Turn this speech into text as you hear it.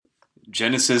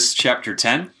Genesis chapter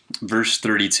 10, verse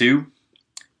 32.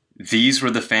 These were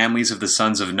the families of the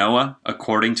sons of Noah,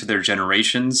 according to their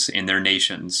generations in their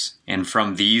nations. And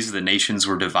from these the nations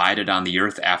were divided on the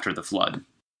earth after the flood.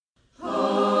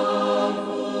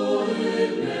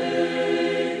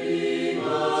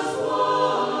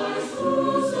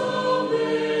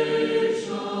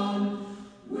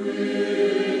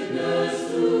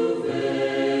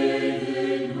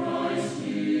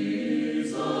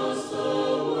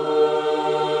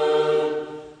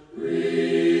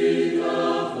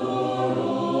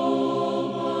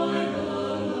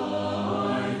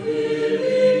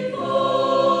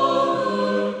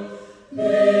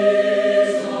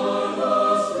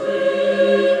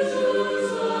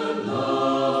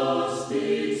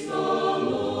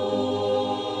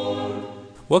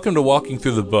 Welcome to Walking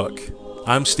Through the Book.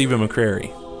 I'm Stephen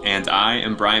McCrary. And I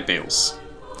am Bryant Bales.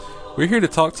 We're here to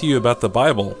talk to you about the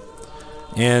Bible.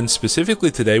 And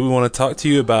specifically today, we want to talk to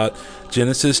you about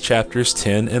Genesis chapters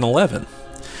 10 and 11.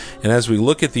 And as we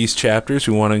look at these chapters,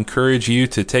 we want to encourage you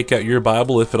to take out your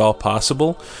Bible if at all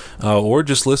possible, or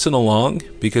just listen along,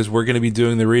 because we're going to be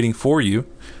doing the reading for you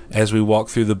as we walk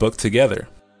through the book together.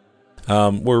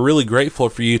 We're really grateful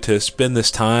for you to spend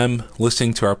this time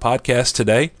listening to our podcast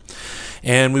today.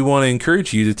 And we want to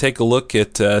encourage you to take a look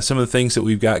at some of the things that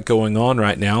we've got going on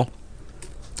right now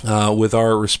with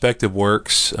our respective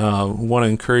works. We want to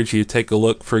encourage you to take a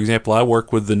look. For example, I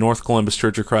work with the North Columbus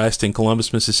Church of Christ in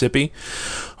Columbus, Mississippi.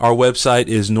 Our website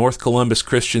is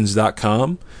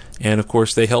northcolumbuschristians.com. And of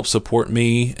course, they help support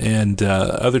me, and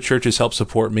other churches help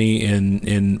support me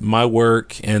in my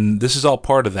work. And this is all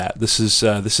part of that. This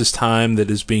is time that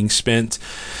is being spent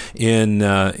in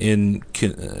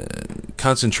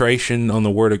concentration on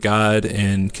the Word of God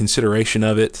and consideration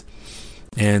of it.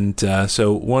 And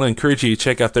so, want to encourage you to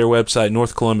check out their website,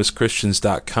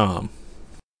 northcolumbuschristians.com.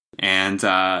 And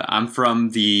I'm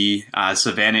from the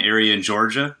Savannah area in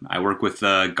Georgia. I work with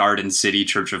the Garden City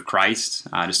Church of Christ,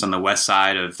 just on the west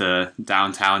side of the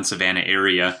downtown Savannah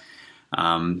area.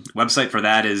 Website for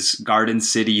that is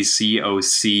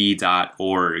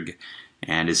gardencitycoc.org.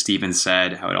 And as Stephen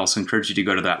said, I would also encourage you to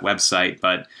go to that website.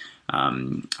 But our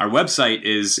website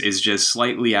is just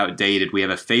slightly outdated. We have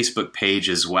a Facebook page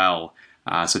as well.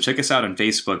 So check us out on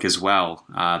Facebook as well,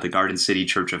 the Garden City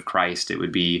Church of Christ. It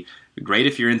would be great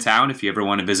if you're in town, if you ever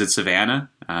want to visit Savannah,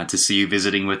 to see you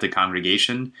visiting with the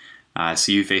congregation,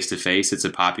 see you face to face. It's a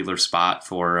popular spot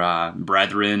for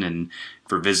brethren and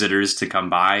for visitors to come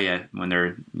by when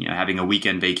they're having a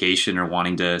weekend vacation or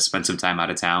wanting to spend some time out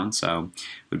of town. So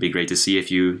it would be great to see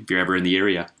if you're ever in the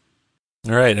area.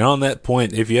 All right, and on that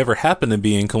point, if you ever happen to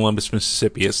be in Columbus,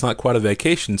 Mississippi, it's not quite a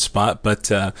vacation spot,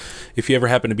 but if you ever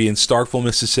happen to be in Starkville,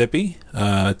 Mississippi,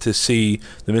 to see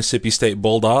the Mississippi State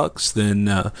Bulldogs,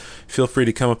 then feel free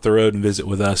to come up the road and visit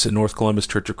with us at North Columbus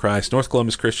Church of Christ,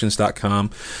 northcolumbuschristians.com.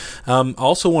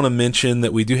 Also want to mention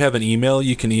that we do have an email.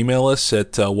 You can email us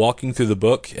at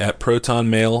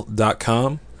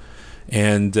walkingthroughthebook@protonmail.com.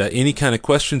 And any kind of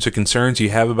questions or concerns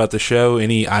you have about the show,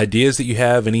 any ideas that you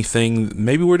have, anything,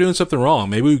 maybe we're doing something wrong,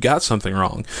 maybe we've got something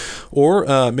wrong, or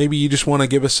maybe you just want to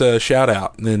give us a shout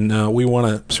out, then we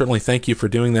want to certainly thank you for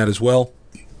doing that as well.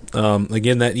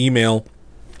 Again, that email,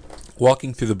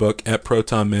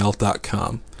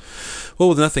 walkingthroughthebook@protonmail.com. Well,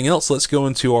 with nothing else, let's go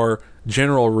into our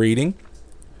general reading,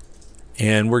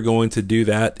 and we're going to do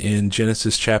that in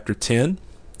Genesis chapter 10.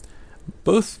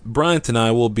 Both Bryant and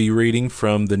I will be reading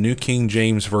from the New King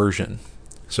James Version.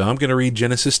 So I'm going to read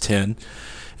Genesis 10,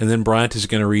 and then Bryant is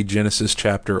going to read Genesis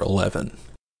chapter 11.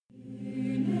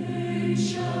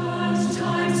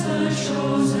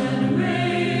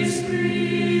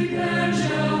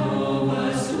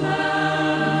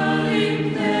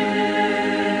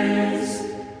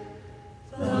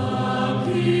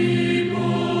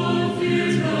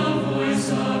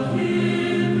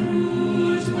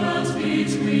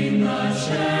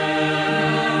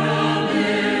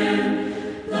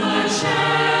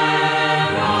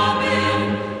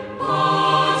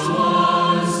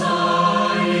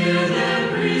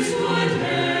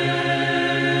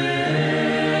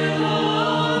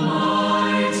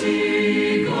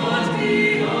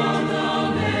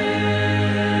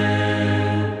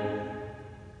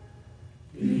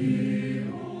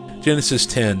 Genesis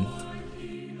 10.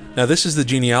 Now this is the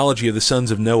genealogy of the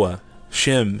sons of Noah,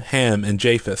 Shem, Ham, and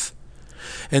Japheth.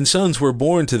 And sons were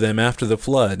born to them after the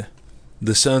flood.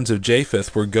 The sons of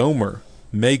Japheth were Gomer,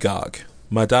 Magog,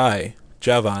 Madai,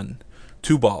 Javan,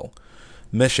 Tubal,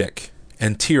 Meshech,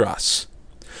 and Tiras.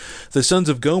 The sons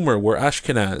of Gomer were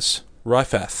Ashkenaz,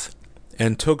 Riphath,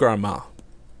 and Togarmah.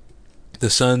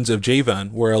 The sons of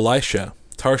Javan were Elisha,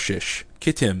 Tarshish,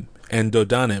 Kittim, and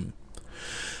Dodanim.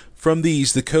 From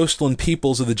these, the coastland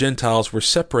peoples of the Gentiles were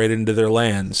separated into their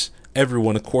lands,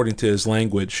 everyone according to his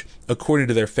language, according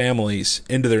to their families,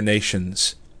 into their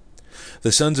nations.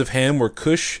 The sons of Ham were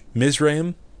Cush,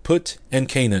 Mizraim, Put, and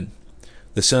Canaan.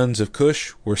 The sons of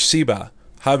Cush were Seba,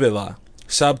 Havilah,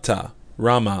 Sabta,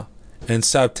 Ramah, and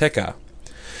Sabteka.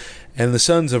 And the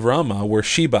sons of Ramah were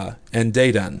Sheba and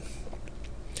Dedan.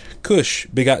 Cush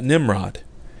begot Nimrod.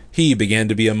 He began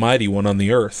to be a mighty one on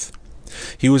the earth.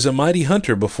 He was a mighty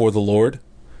hunter before the Lord.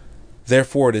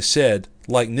 Therefore it is said,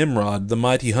 like Nimrod, the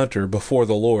mighty hunter before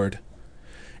the Lord.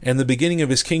 And the beginning of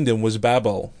his kingdom was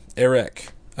Babel,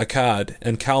 Erech, Akkad,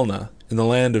 and Calneh in the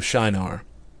land of Shinar.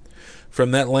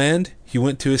 From that land he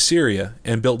went to Assyria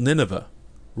and built Nineveh,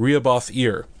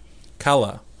 Rehoboth-ir,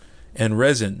 Calah, and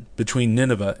Rezin between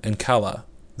Nineveh and Calah,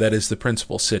 that is the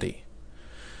principal city.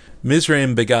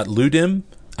 Mizraim begot Ludim,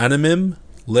 Anamim,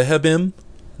 Lehabim,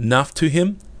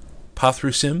 Naphtuhim,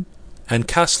 Pathrusim, and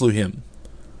Casluhim,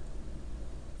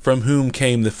 from whom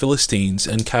came the Philistines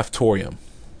and Caphtorium.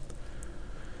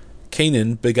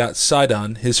 Canaan begot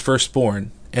Sidon his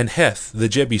firstborn, and Heth the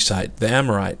Jebusite, the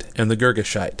Amorite, and the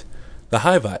Girgashite, the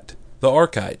Hivite, the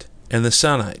Archite, and the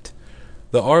Sinite,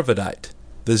 the Arvadite,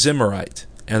 the Zemarite,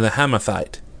 and the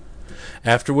Hamathite.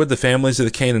 Afterward the families of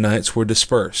the Canaanites were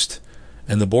dispersed,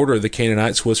 and the border of the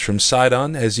Canaanites was from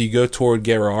Sidon as you go toward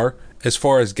Gerar, as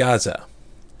far as Gaza.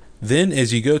 Then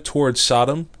as you go toward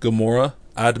Sodom, Gomorrah,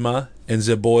 Admah, and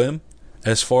Zeboim,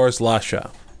 as far as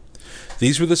Lasha.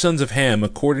 These were the sons of Ham,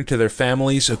 according to their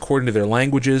families, according to their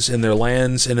languages, in their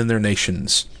lands, and in their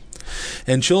nations.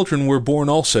 And children were born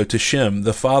also to Shem,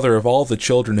 the father of all the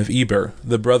children of Eber,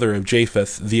 the brother of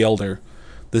Japheth the elder.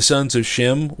 The sons of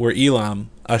Shem were Elam,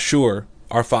 Ashur,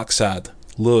 Arphaxad,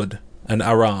 Lud, and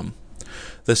Aram.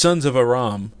 The sons of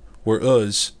Aram were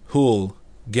Uz, Hul,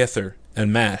 Gether,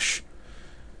 and Mash.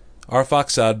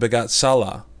 Arphaxad begot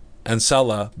Salah, and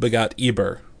Salah begot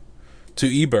Eber.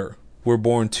 To Eber were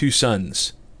born 2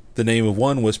 sons. The name of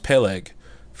one was Peleg,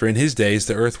 for in his days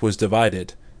the earth was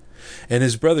divided, and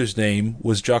his brother's name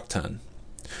was Joktan.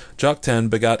 Joktan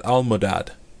begot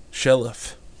Almodad,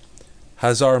 Sheleph,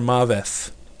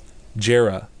 Hazarmaveth,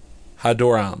 Jerah,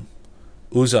 Hadoram,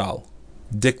 Uzal,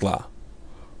 Diklah,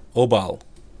 Obal,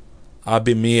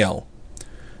 Abimiel,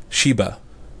 Sheba,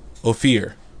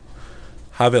 Ophir,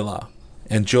 Havilah,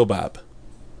 and Jobab.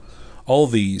 All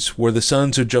these were the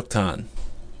sons of Joktan.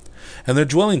 And their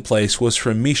dwelling place was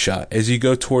from Misha as you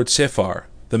go toward Sephar,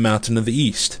 the mountain of the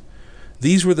east.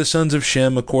 These were the sons of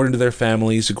Shem according to their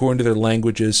families, according to their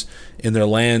languages, in their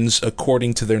lands,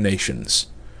 according to their nations.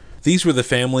 These were the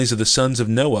families of the sons of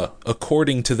Noah,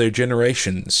 according to their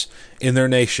generations, in their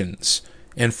nations.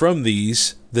 And from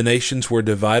these the nations were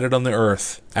divided on the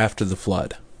earth after the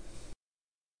flood.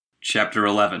 Chapter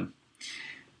 11.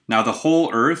 Now the whole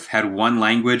earth had one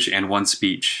language and one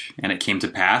speech. And it came to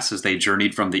pass, as they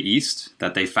journeyed from the east,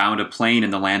 that they found a plain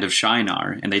in the land of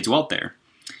Shinar, and they dwelt there.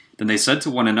 Then they said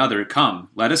to one another, Come,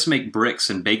 let us make bricks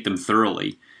and bake them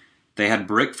thoroughly. They had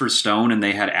brick for stone, and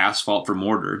they had asphalt for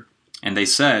mortar. And they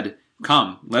said,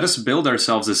 Come, let us build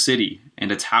ourselves a city,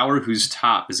 and a tower whose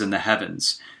top is in the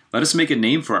heavens. Let us make a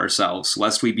name for ourselves,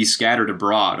 lest we be scattered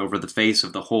abroad over the face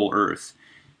of the whole earth.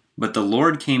 But the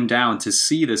Lord came down to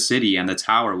see the city and the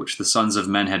tower which the sons of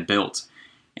men had built.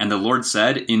 And the Lord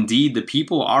said, Indeed, the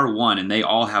people are one, and they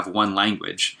all have one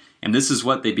language. And this is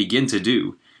what they begin to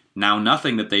do. Now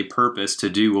nothing that they purpose to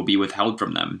do will be withheld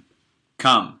from them.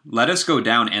 Come, let us go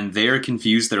down and there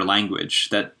confuse their language,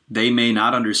 that they may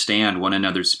not understand one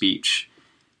another's speech.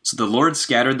 So the Lord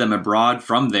scattered them abroad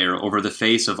from there over the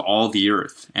face of all the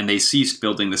earth, and they ceased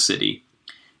building the city.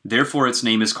 Therefore its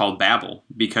name is called Babel,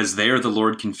 because there the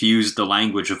Lord confused the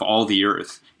language of all the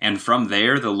earth, and from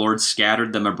there the Lord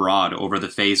scattered them abroad over the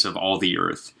face of all the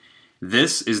earth.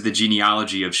 This is the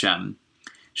genealogy of Shem.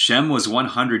 Shem was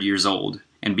 100 years old,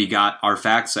 and begot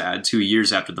Arphaxad 2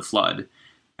 years after the flood.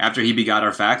 After he begot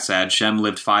Arphaxad, Shem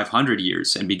lived 500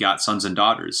 years, and begot sons and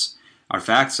daughters.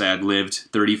 Arphaxad lived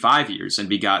 35 years, and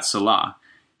begot Salah.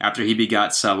 After he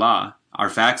begot Salah,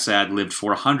 Arphaxad lived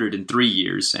 403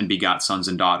 years, and begot sons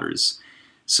and daughters.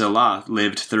 Salah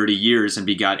lived 30 years, and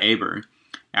begot Eber.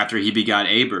 After he begot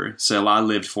Eber, Salah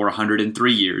lived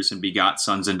 403 years, and begot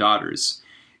sons and daughters.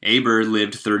 Eber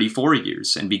lived 34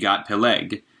 years, and begot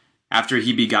Peleg. After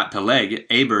he begot Peleg,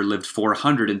 Eber lived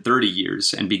 430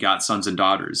 years, and begot sons and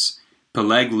daughters.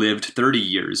 Peleg lived 30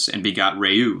 years, and begot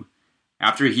Reu.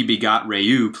 After he begot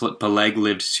Reu, Peleg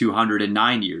lived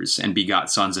 209 years, and begot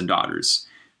sons and daughters.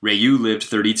 Reu lived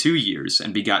 32 years,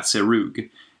 and begot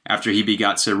Serug. After he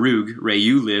begot Serug,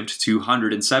 Reu lived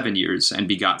 207 years, and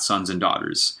begot sons and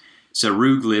daughters.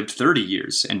 Serug lived 30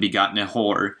 years, and begot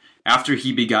Nahor. After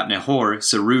he begot Nahor,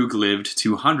 Serug lived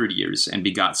 200 years and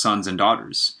begot sons and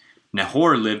daughters.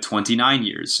 Nahor lived 29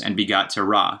 years and begot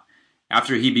Terah.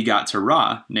 After he begot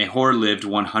Terah, Nahor lived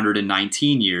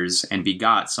 119 years and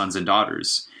begot sons and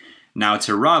daughters. Now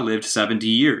Terah lived 70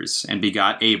 years and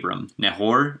begot Abram,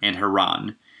 Nahor, and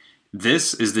Haran.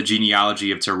 This is the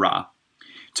genealogy of Terah.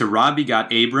 Terah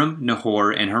begot Abram,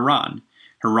 Nahor, and Haran.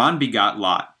 Haran begot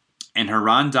Lot. And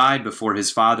Haran died before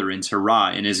his father in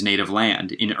Terah in his native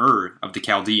land, in Ur of the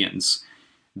Chaldeans.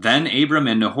 Then Abram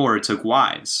and Nahor took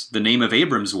wives. The name of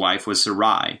Abram's wife was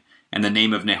Sarai, and the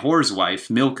name of Nahor's wife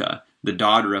Milcah, the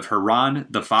daughter of Haran,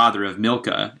 the father of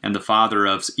Milcah, and the father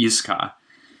of Iscah.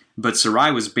 But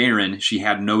Sarai was barren, she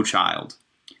had no child.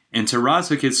 And Terah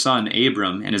took his son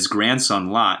Abram and his grandson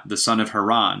Lot, the son of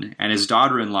Haran, and his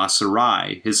daughter-in-law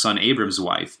Sarai, his son Abram's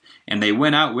wife, and they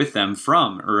went out with them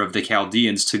from Ur of the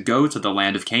Chaldeans to go to the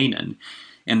land of Canaan.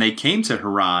 And they came to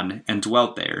Haran and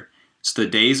dwelt there. So the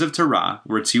days of Terah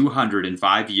were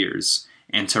 205 years,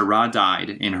 and Terah died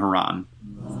in Haran.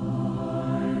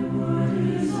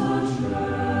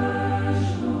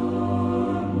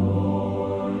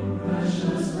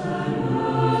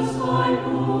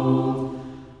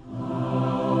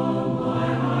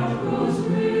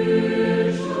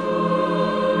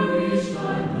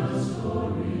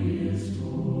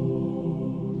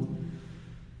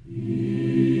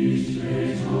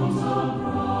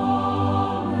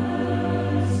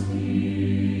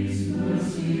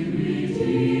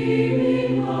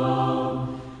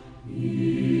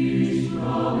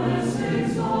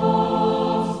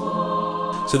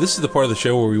 So this is the part of the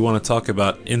show where we want to talk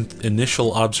about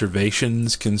initial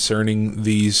observations concerning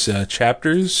these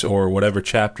chapters, or whatever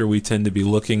chapter we tend to be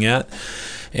looking at.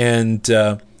 And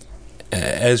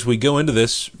as we go into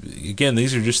this, again,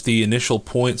 these are just the initial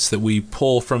points that we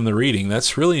pull from the reading.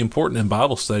 That's really important in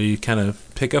Bible study to kind of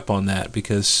pick up on that,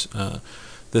 because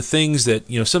the things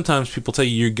that, sometimes people tell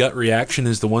you your gut reaction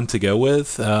is the one to go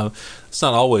with. It's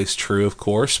not always true, of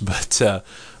course,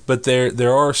 but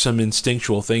there are some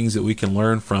instinctual things that we can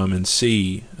learn from and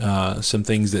see, some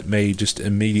things that may just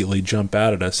immediately jump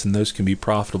out at us, and those can be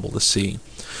profitable to see.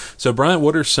 So, Bryant,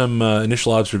 what are some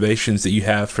initial observations that you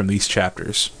have from these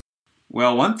chapters?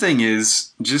 Well, one thing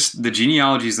is just the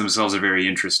genealogies themselves are very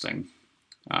interesting.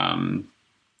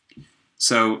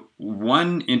 So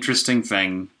one interesting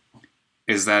thing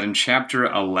is that in chapter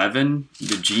 11,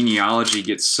 the genealogy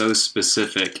gets so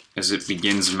specific as it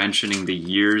begins mentioning the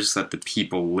years that the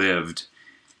people lived.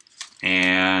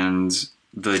 And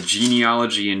the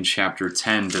genealogy in chapter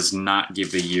 10 does not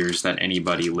give the years that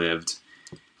anybody lived.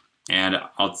 And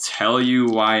I'll tell you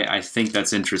why I think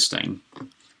that's interesting.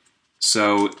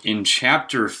 So in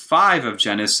chapter 5 of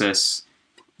Genesis,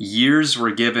 years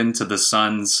were given to the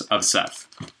sons of Seth.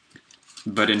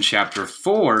 But in chapter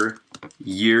 4,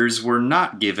 years were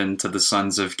not given to the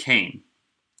sons of Cain.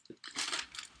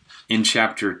 In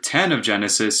chapter 10 of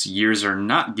Genesis, years are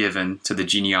not given to the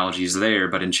genealogies there,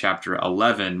 but in chapter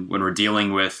 11, when we're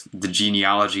dealing with the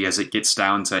genealogy as it gets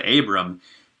down to Abram,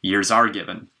 years are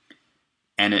given.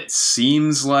 And it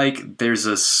seems like there's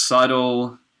a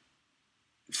subtle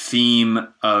theme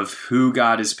of who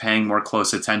God is paying more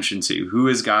close attention to. Who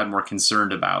is God more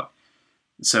concerned about?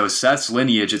 So Seth's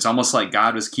lineage, it's almost like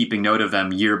God was keeping note of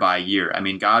them year by year. I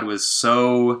mean, God was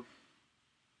so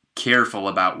careful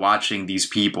about watching these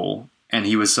people, and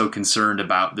he was so concerned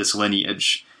about this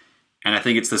lineage. And I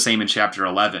think it's the same in chapter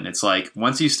 11. It's like,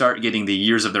 once you start getting the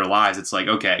years of their lives, it's like,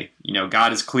 okay,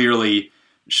 God is clearly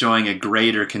showing a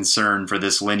greater concern for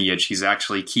this lineage. He's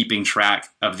actually keeping track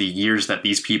of the years that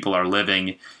these people are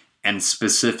living and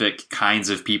specific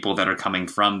kinds of people that are coming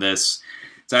from this.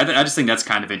 So I just think that's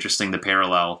kind of interesting, the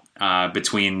parallel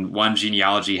between one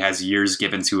genealogy has years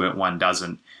given to it, one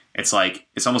doesn't. It's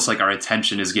almost like our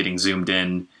attention is getting zoomed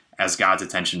in as God's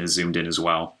attention is zoomed in as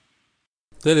well.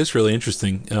 That is really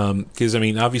interesting, because,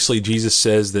 obviously Jesus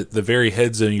says that the very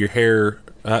heads of your hair,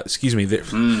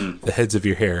 the heads of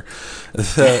your hair,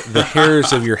 the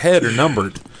hairs of your head are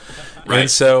numbered. Right.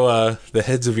 And so the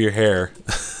heads of your hair.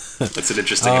 That's an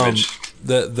interesting image.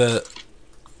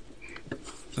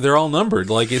 They're all numbered.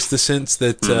 Like, it's the sense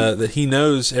that that he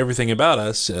knows everything about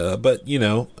us, but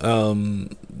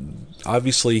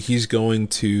obviously he's going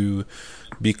to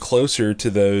be closer to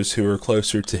those who are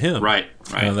closer to him. Right.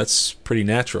 That's pretty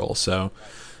natural. So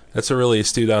that's a really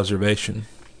astute observation.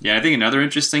 Yeah, I think another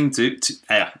interesting thing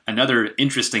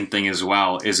as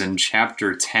well is in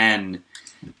chapter 10,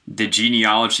 the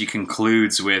genealogy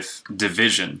concludes with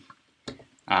division.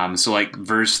 So like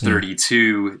verse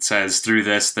 32, it says, through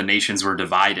this the nations were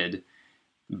divided.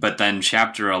 But then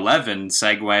chapter 11,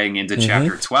 segueing into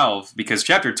chapter 12, because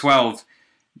chapter 12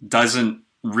 doesn't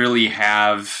really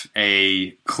have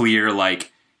a clear,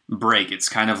 like, break. It's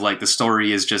kind of like the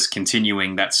story is just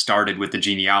continuing that started with the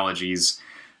genealogies.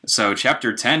 So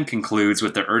chapter 10 concludes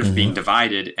with the earth being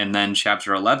divided, and then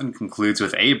chapter 11 concludes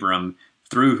with Abram,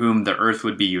 through whom the earth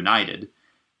would be united.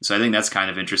 So I think that's kind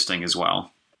of interesting as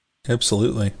well.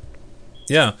 Absolutely.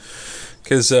 Yeah.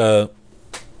 Because, I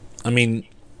mean,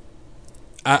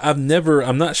 I'm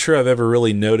not sure I've ever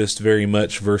really noticed very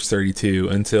much verse 32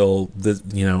 until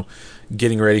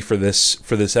getting ready for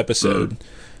this episode.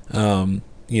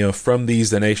 From these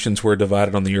the nations were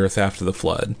divided on the earth after the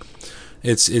flood.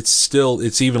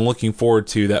 It's even looking forward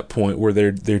to that point where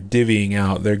they're divvying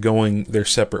out, they're going their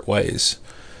separate ways.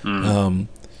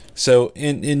 So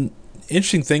in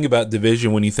interesting thing about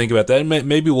division, when you think about that,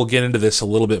 maybe we'll get into this a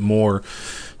little bit more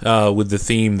with the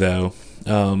theme, though.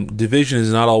 Division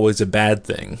is not always a bad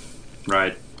thing.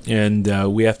 Right.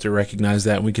 And we have to recognize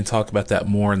that, and we can talk about that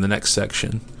more in the next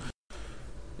section.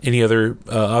 Any other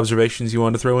observations you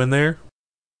want to throw in there?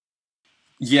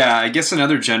 Yeah, I guess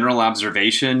another general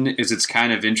observation is it's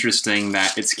kind of interesting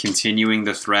that it's continuing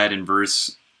the thread in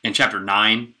chapter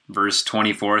 9, verse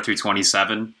 24 through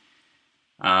 27.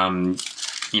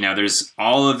 There's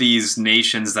all of these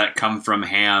nations that come from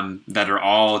Ham that are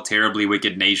all terribly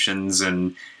wicked nations,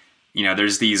 and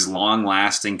there's these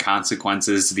long-lasting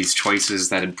consequences to these choices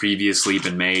that had previously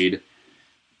been made.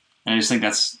 And I just think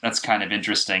that's kind of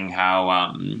interesting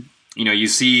how you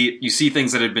see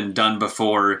things that had been done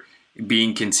before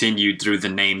being continued through the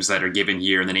names that are given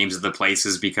here and the names of the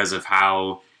places because of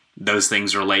how those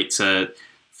things relate to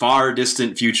far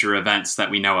distant future events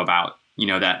that we know about,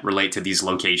 that relate to these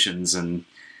locations and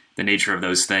the nature of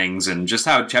those things. And just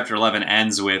how chapter 11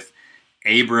 ends with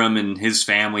Abram and his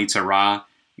family, Terah,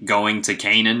 going to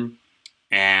Canaan,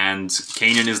 and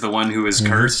Canaan is the one who is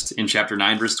cursed in chapter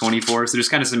 9, verse 24. So there's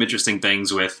kind of some interesting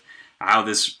things with how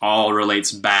this all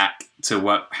relates back to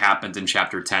what happened in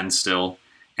chapter 10 still.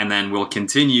 And then we'll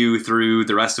continue through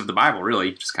the rest of the Bible,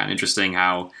 really. Just kind of interesting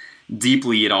how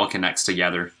deeply it all connects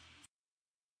together.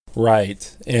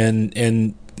 Right.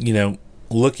 And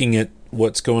looking at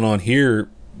what's going on here,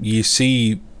 you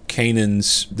see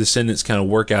Canaan's descendants kind of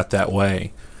work out that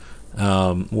way.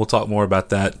 We'll talk more about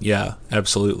that. Yeah,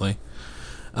 absolutely.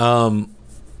 One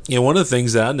of the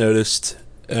things that I noticed,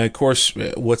 of course,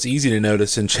 what's easy to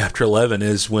notice in chapter 11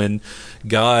 is when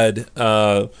God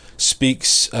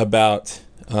speaks about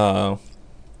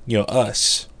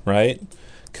us, right?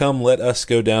 Come, let us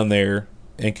go down there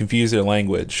and confuse their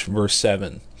language, verse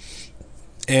 7.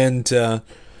 And,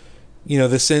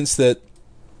 the sense that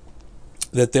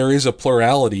there is a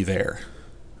plurality there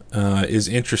is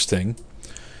interesting.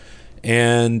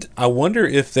 And I wonder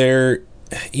if there's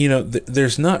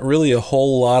not really a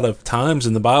whole lot of times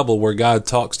in the Bible where God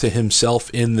talks to himself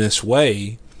in this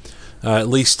way, at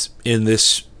least in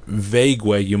this vague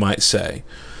way, you might say.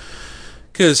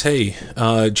 Because, hey,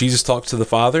 Jesus talks to the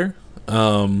Father.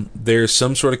 There's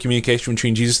some sort of communication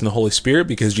between Jesus and the Holy Spirit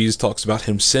because Jesus talks about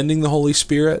him sending the Holy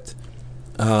Spirit.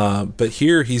 But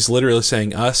here he's literally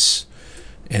saying us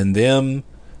and them.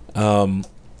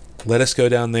 Let us go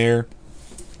down there.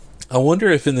 I wonder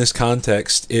if in this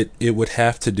context it would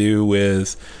have to do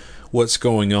with what's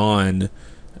going on,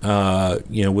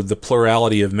 with the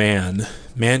plurality of man.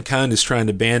 Mankind is trying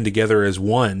to band together as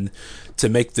one to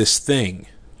make this thing,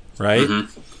 right?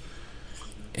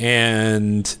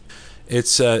 And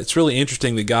it's really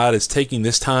interesting that God is taking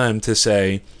this time to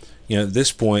say, at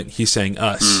this point he's saying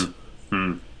us,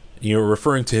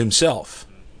 referring to himself.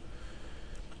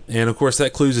 And of course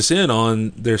that clues us in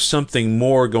on there's something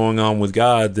more going on with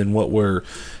God than what we're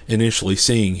initially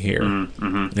seeing here.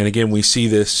 And again, we see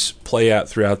this play out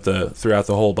throughout the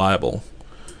whole Bible.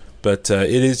 But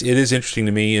it is interesting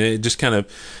to me, and it just kind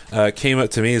of came up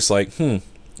to me. It's like,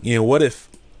 what if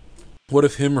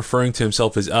him referring to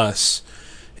himself as us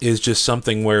is just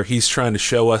something where he's trying to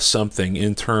show us something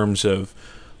in terms of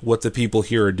what the people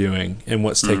here are doing and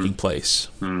what's taking place.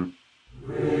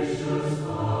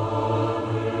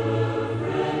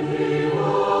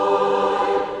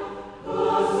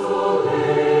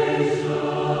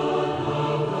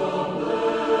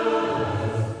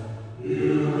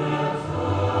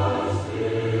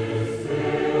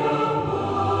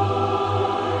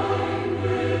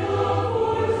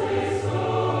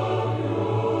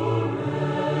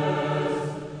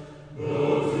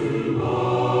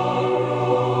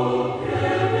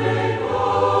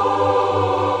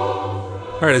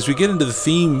 All right, as we get into the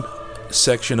theme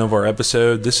section of our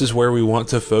episode, this is where we want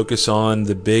to focus on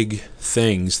the big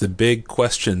things, the big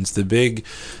questions, the big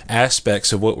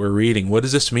aspects of what we're reading. What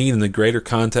does this mean in the greater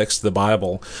context of the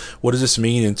Bible? What does this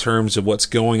mean in terms of what's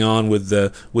going on with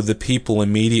the people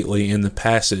immediately in the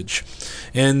passage?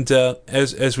 And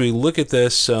as we look at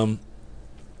this, one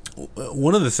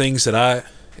of the things that I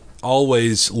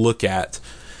always look at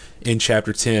in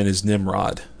chapter 10 is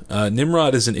Nimrod.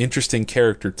 Nimrod is an interesting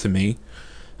character to me.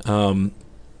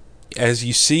 As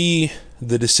you see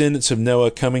the descendants of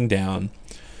Noah coming down,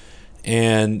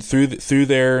 and through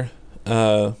their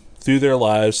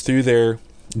lives, through their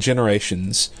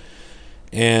generations,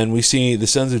 and we see the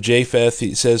sons of Japheth.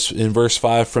 It says in verse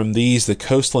 5, "From these the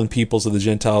coastland peoples of the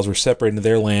Gentiles were separated into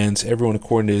their lands, everyone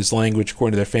according to his language,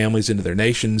 according to their families, into their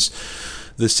nations."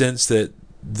 The sense that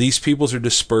these peoples are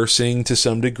dispersing to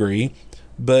some degree,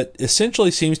 but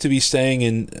essentially seems to be staying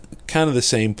in kind of the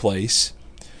same place.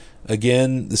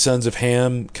 Again, the sons of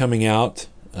Ham coming out,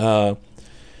 and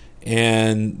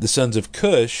the sons of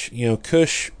Cush.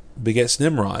 Cush begets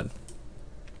Nimrod,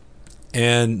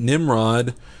 and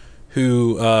Nimrod,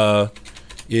 who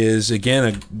is again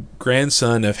a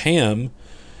grandson of Ham,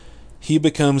 he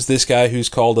becomes this guy who's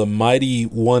called a mighty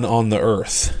one on the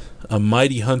earth, a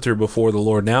mighty hunter before the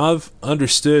Lord. Now, I've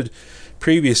understood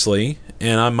previously,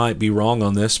 and I might be wrong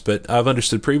on this, but I've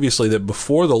understood previously that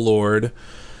before the Lord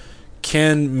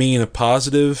can mean a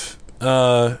positive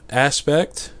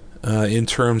aspect in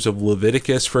terms of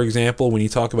Leviticus, for example, when you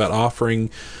talk about offering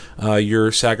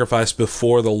your sacrifice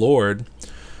before the Lord.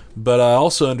 But I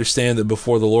also understand that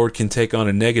before the Lord can take on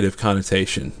a negative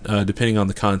connotation, depending on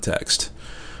the context.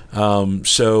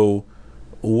 So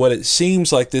what it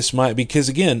seems like this might be, because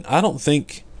again, I don't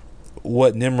think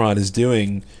what Nimrod is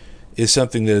doing is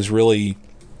something that is really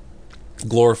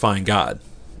glorifying God,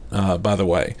 by the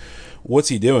way. What's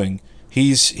he doing?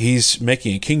 He's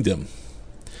making a kingdom.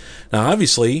 Now,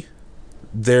 obviously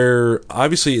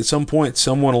at some point,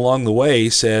 someone along the way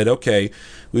said, okay,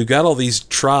 we've got all these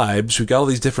tribes, we've got all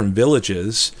these different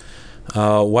villages,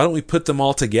 why don't we put them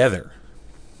all together?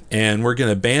 And we're going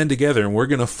to band together, and we're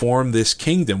going to form this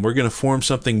kingdom. We're going to form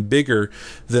something bigger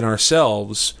than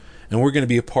ourselves, and we're going to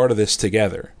be a part of this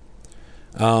together.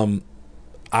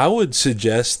 I would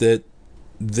suggest that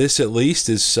this at least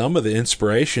is some of the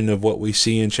inspiration of what we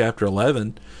see in chapter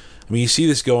 11. I mean, you see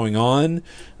this going on,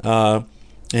 and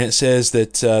it says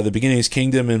that the beginning of his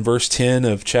kingdom in verse 10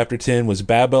 of chapter 10 was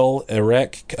Babel,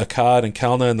 Erech, Akkad, and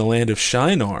Calneh in the land of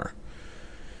Shinar.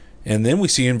 And then we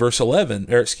see in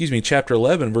chapter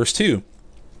 11, verse 2,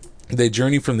 they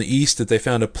journeyed from the east that they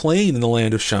found a plain in the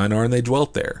land of Shinar, and they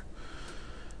dwelt there.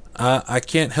 I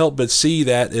can't help but see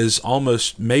that as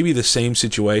almost maybe the same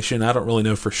situation. I don't really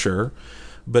know for sure,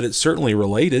 but it's certainly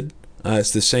related.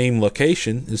 It's the same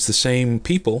location. It's the same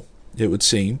people, it would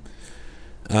seem.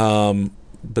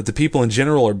 But the people in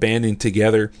general are banding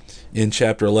together in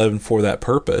chapter 11 for that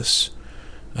purpose.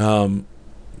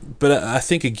 But I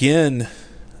think, again,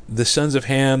 the sons of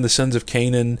Ham, the sons of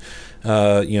Canaan,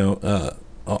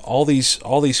 all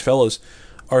these fellows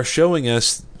are showing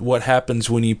us what happens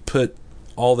when you put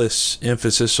all this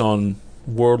emphasis on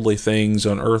worldly things,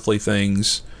 on earthly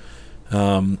things.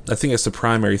 I think that's the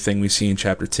primary thing we see in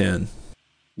chapter 10.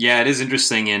 Yeah, it is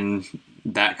interesting in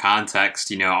that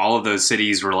context. All of those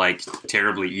cities were like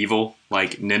terribly evil.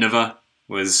 Like Nineveh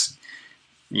was,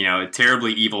 a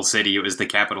terribly evil city. It was the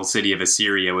capital city of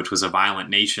Assyria, which was a violent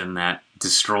nation that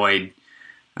destroyed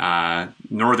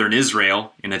northern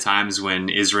Israel in the times when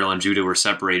Israel and Judah were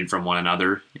separated from one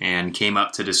another, and came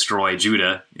up to destroy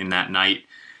Judah in that night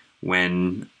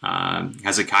when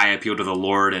Hezekiah appealed to the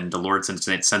Lord, and the Lord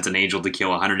sent an angel to kill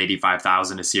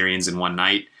 185,000 Assyrians in one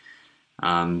night.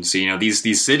 So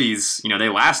these cities, they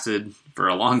lasted for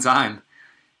a long time.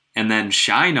 And then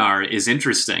Shinar is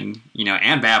interesting,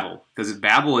 and Babel, because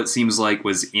Babel, it seems like,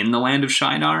 was in the land of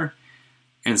Shinar.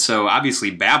 And so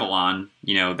obviously Babylon,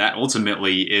 that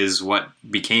ultimately is what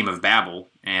became of Babel.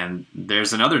 And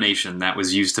there's another nation that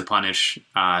was used to punish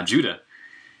Judah.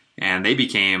 And they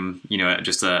became,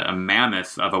 just a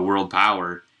mammoth of a world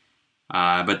power.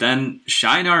 But then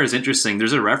Shinar is interesting.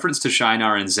 There's a reference to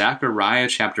Shinar in Zechariah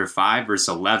chapter 5, verse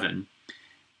 11.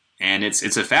 And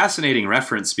it's a fascinating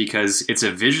reference because it's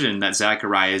a vision that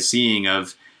Zechariah is seeing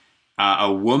of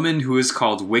a woman who is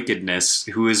called Wickedness,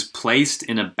 who is placed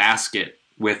in a basket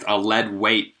with a lead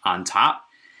weight on top.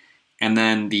 And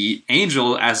then the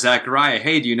angel asks Zechariah,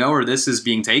 hey, do you know where this is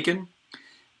being taken?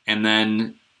 And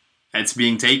then it's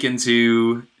being taken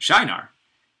to Shinar.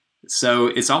 So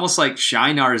it's almost like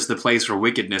Shinar is the place where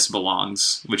wickedness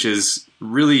belongs, which is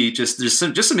really there's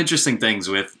some interesting things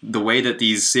with the way that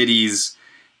these cities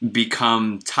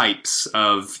become types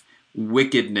of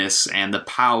wickedness and the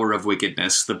power of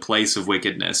wickedness, the place of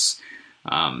wickedness.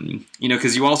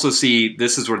 Because you also see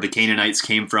this is where the Canaanites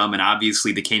came from, and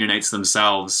obviously the Canaanites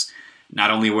themselves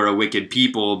not only were a wicked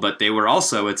people, but they were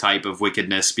also a type of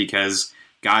wickedness because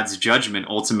God's judgment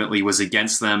ultimately was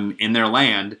against them in their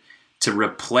land to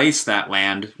replace that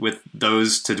land with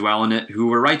those to dwell in it who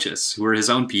were righteous, who were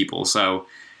his own people. So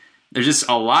there's just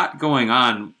a lot going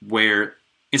on where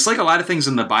it's like a lot of things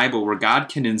in the Bible where God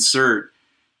can insert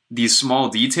these small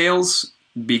details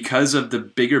because of the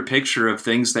bigger picture of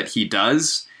things that he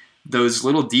does. Those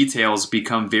little details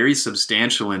become very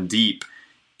substantial and deep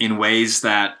in ways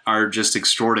that are just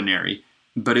extraordinary.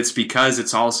 But it's because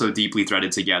it's also deeply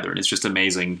threaded together. And it's just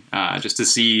amazing just to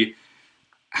see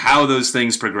how those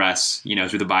things progress,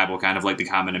 through the Bible, kind of like the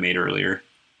comment I made earlier.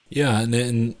 Yeah,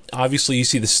 and obviously you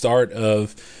see the start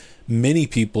of many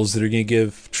peoples that are going to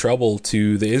give trouble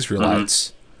to the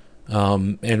Israelites,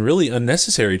 and really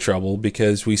unnecessary trouble,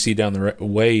 because we see down the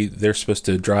way they're supposed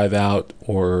to drive out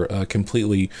or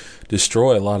completely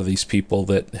destroy a lot of these people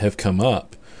that have come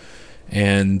up.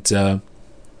 And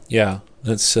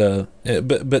that's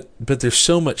but there's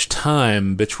so much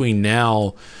time between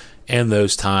now and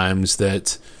those times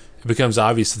that it becomes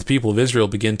obvious that the people of Israel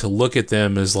begin to look at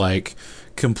them as like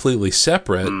completely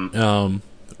separate,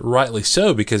 rightly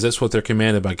so, because that's what they're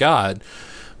commanded by God.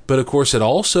 But of course, it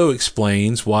also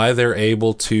explains why they're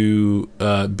able to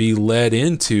be led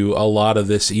into a lot of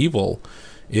this evil.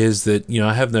 Is that,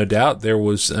 I have no doubt there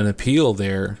was an appeal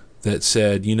there that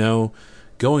said,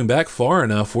 going back far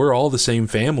enough, we're all the same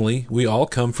family. We all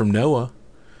come from Noah.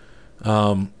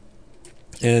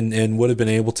 And would have been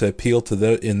able to appeal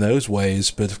to in those ways,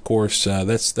 but of course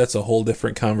that's a whole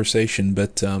different conversation.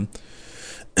 But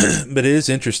but it is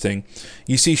interesting.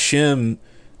 You see Shem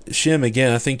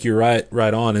again. I think you're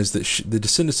right on. Is that the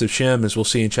descendants of Shem, as we'll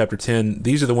see in chapter 10?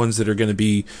 These are the ones that are going to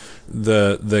be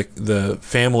the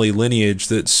family lineage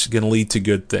that's going to lead to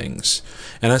good things.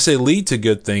 And I say lead to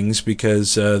good things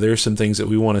because there are some things that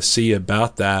we want to see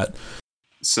about that.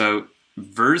 So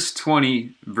verse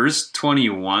 20, verse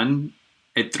 21.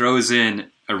 It throws in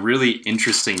a really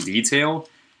interesting detail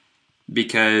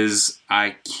because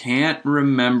I can't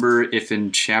remember if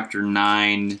in chapter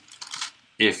 9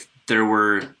 if there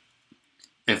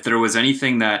was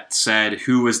anything that said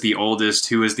who was the oldest,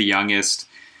 who was the youngest,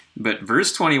 but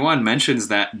verse 21 mentions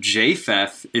that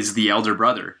Japheth is the elder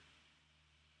brother.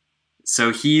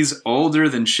 So he's older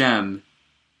than Shem,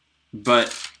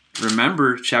 but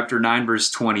remember chapter 9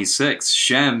 verse 26,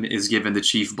 Shem is given the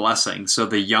chief blessing. So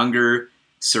the younger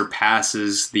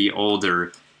surpasses the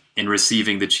older in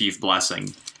receiving the chief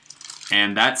blessing.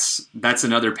 And that's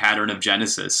another pattern of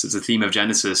Genesis. It's a theme of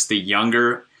Genesis. The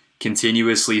younger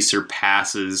continuously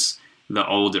surpasses the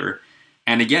older.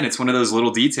 And again, it's one of those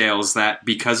little details that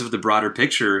because of the broader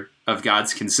picture of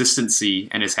God's consistency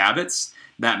and his habits,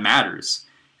 that matters.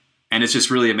 And it's just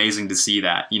really amazing to see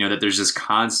that, that there's this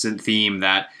constant theme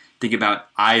that think about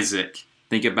Isaac,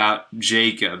 think about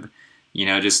Jacob,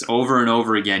 just over and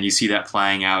over again, you see that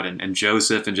playing out, and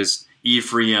Joseph and just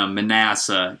Ephraim,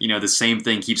 Manasseh, the same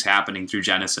thing keeps happening through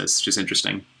Genesis. It's just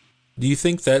interesting. Do you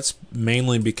think that's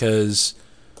mainly because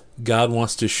God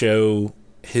wants to show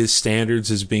his standards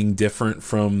as being different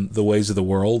from the ways of the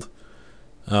world?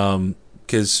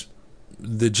 Because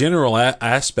the general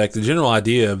aspect, the general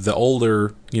idea of the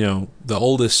older, the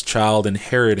oldest child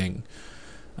inheriting,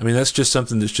 I mean, that's just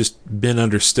something that's just been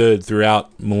understood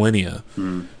throughout millennia.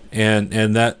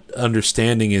 And that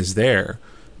understanding is there.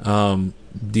 Do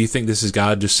you think this is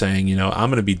God just saying, I'm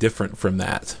going to be different from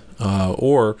that?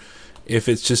 Or if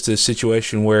it's just a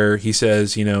situation where he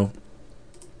says,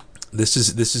 this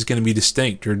is going to be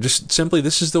distinct, or just simply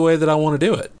this is the way that I want to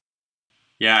do it?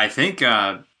 Yeah, I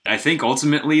think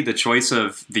ultimately the choice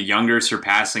of the younger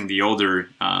surpassing the older,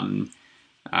 and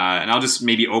I'll just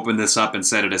maybe open this up and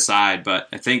set it aside, but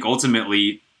I think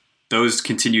ultimately those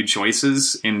continued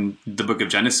choices in the book of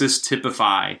Genesis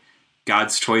typify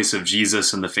God's choice of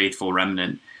Jesus and the faithful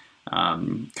remnant.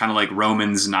 Kind of like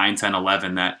Romans 9, 10,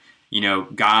 11, that,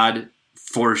 God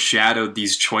foreshadowed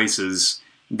these choices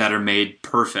that are made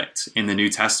perfect in the New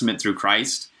Testament through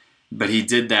Christ, but he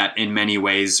did that in many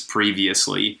ways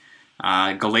previously.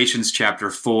 Galatians chapter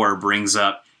 4 brings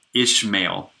up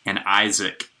Ishmael and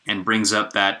Isaac, and brings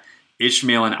up that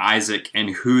Ishmael and Isaac and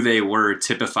who they were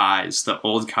typifies the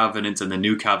old covenant and the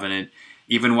new covenant.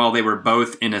 Even while they were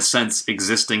both, in a sense,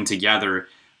 existing together,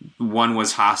 one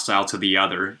was hostile to the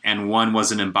other, and one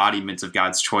was an embodiment of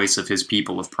God's choice of his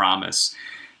people of promise.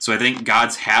 So I think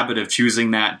God's habit of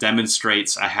choosing that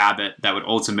demonstrates a habit that would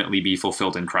ultimately be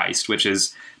fulfilled in Christ,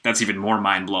 that's even more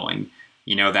mind-blowing.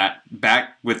 That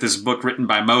back with this book written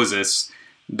by Moses,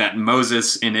 that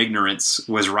Moses, in ignorance,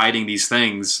 was writing these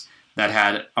things that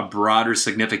had a broader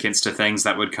significance to things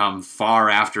that would come far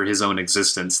after his own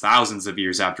existence, thousands of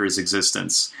years after his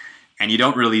existence. And you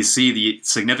don't really see the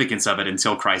significance of it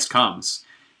until Christ comes.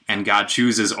 And God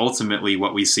chooses ultimately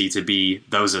what we see to be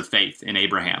those of faith in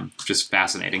Abraham, which is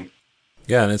fascinating.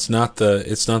 Yeah, and it's not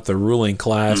the ruling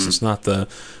class, it's not the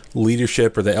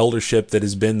leadership or the eldership that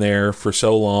has been there for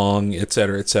so long, et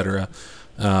cetera, et cetera.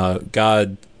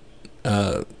 God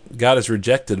is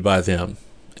rejected by them,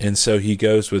 and so he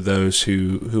goes with those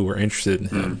who are interested in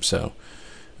him. So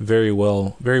very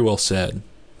well said.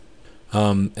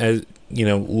 As you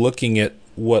know, looking at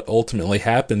what ultimately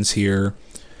happens here,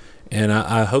 and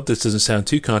I hope this doesn't sound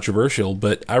too controversial,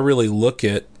 but I really look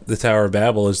at the Tower of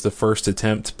Babel as the first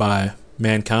attempt by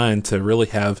mankind to really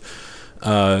have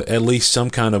at least some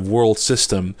kind of world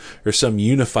system or some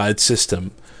unified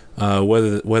system,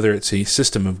 whether it's a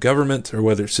system of government or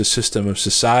whether it's a system of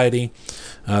society.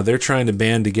 They're trying to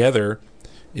band together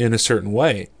in a certain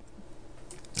way.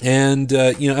 And,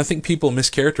 I think people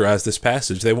mischaracterize this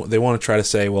passage. They want to try to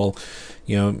say, well,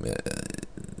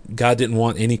 God didn't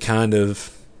want any kind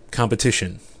of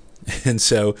competition. And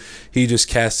so he just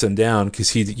casts them down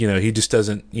because he just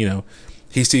doesn't,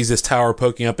 he sees this tower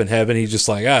poking up in heaven. He's just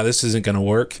like, this isn't going to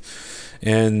work.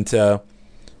 And,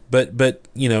 but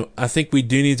I think we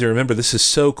do need to remember this is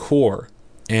so core.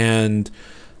 And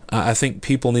I think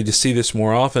people need to see this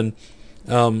more often.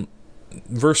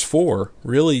 Verse 4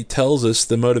 really tells us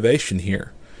the motivation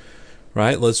here,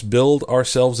 right? Let's build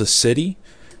ourselves a city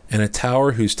and a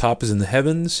tower whose top is in the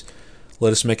heavens.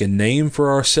 Let us make a name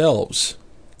for ourselves,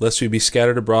 lest we be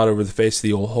scattered abroad over the face of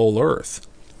the whole earth.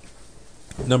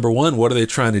 Number one, what are they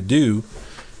trying to do?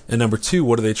 And number two,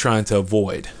 what are they trying to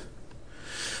avoid?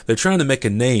 They're trying to make a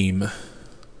name.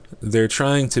 They're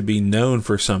trying to be known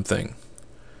for something.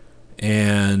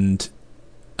 And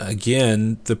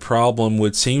again, the problem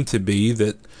would seem to be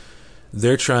that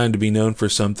they're trying to be known for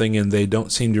something and they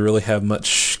don't seem to really have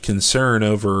much concern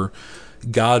over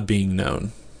God being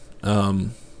known.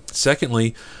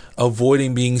 Secondly,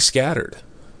 avoiding being scattered.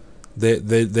 They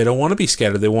don't want to be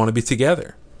scattered. They want to be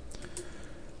together.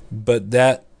 But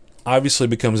that obviously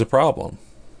becomes a problem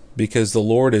because the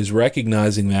Lord is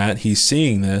recognizing that. He's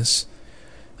seeing this.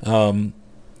 And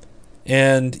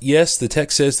yes, the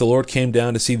text says the Lord came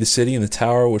down to see the city and the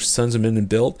tower which sons of men had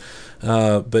built.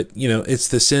 But, it's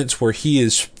the sense where he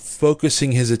is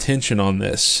focusing his attention on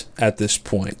this at this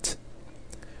point.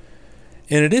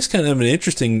 And it is kind of an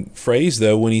interesting phrase,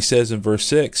 though, when he says in verse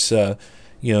 6,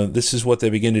 this is what they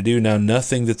begin to do. Now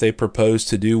nothing that they propose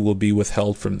to do will be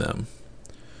withheld from them.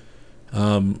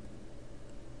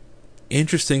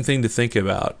 Interesting thing to think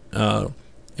about.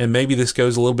 And maybe this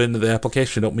goes a little bit into the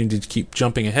application. I don't mean to keep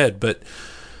jumping ahead, but,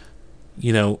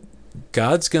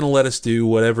 God's going to let us do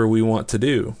whatever we want to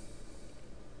do.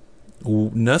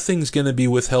 Nothing's going to be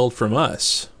withheld from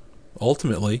us,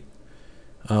 ultimately.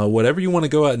 Whatever you want to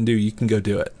go out and do, you can go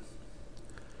do it.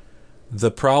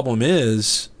 The problem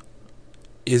is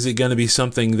it going to be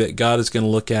something that God is going to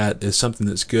look at as something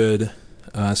that's good,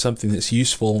 something that's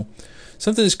useful,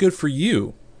 something that's good for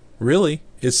you? Really,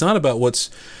 it's not about what's.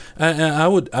 I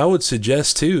would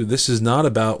suggest too. This is not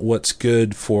about what's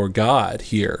good for God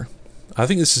here. I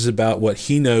think this is about what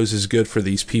He knows is good for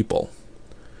these people,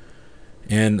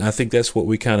 and I think that's what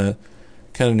we kind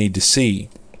of need to see.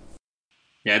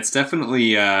 Yeah, it's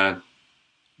definitely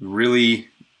really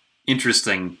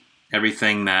interesting,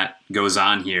 everything that goes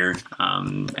on here.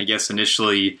 I guess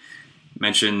initially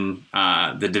mention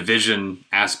the division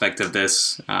aspect of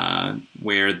this,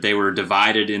 where they were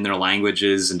divided in their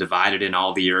languages and divided in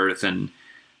all the earth. And,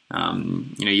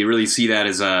 you really see that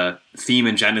as a theme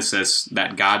in Genesis,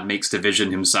 that God makes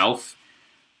division himself.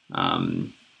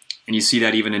 And you see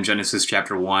that even in Genesis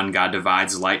chapter 1, God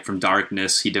divides light from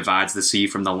darkness. He divides the sea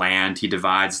from the land. He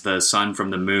divides the sun from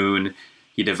the moon.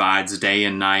 He divides day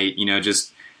and night.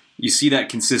 You see that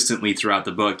consistently throughout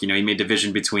the book. He made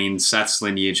division between Seth's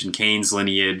lineage and Cain's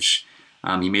lineage.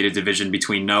 He made a division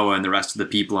between Noah and the rest of the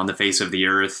people on the face of the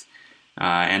earth.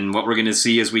 And what we're going to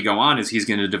see as we go on is he's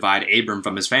going to divide Abram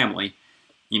from his family.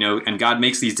 And God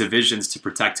makes these divisions to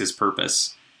protect his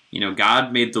purpose.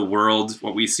 God made the world,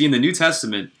 what we see in the New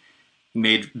Testament,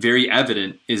 made very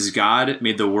evident is God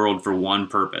made the world for one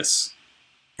purpose.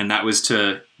 And that was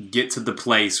to get to the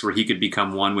place where he could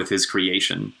become one with his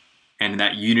creation. And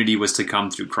that unity was to come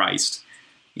through Christ.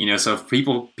 So if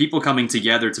people coming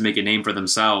together to make a name for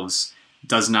themselves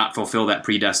does not fulfill that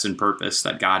predestined purpose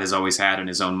that God has always had in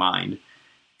his own mind.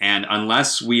 And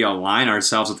unless we align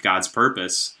ourselves with God's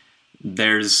purpose,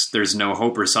 there's no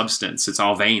hope or substance. It's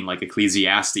all vain, like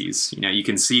Ecclesiastes. You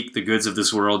can seek the goods of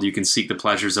this world, you can seek the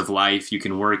pleasures of life, you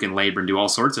can work and labor and do all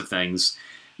sorts of things.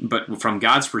 But from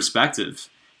God's perspective,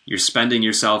 you're spending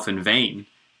yourself in vain,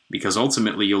 because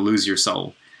ultimately you'll lose your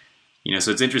soul.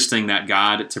 So it's interesting that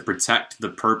God, to protect the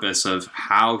purpose of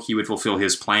how he would fulfill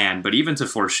his plan, but even to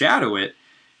foreshadow it,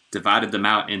 divided them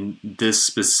out in this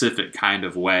specific kind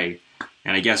of way.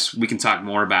 And I guess we can talk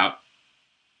more about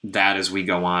that as we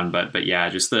go on. But yeah,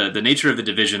 just the nature of the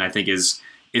division, I think, is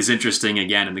interesting,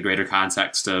 again, in the greater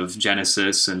context of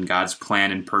Genesis and God's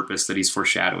plan and purpose that he's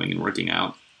foreshadowing and working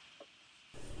out.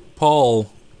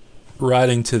 Paul,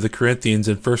 writing to the Corinthians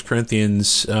in 1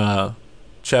 Corinthians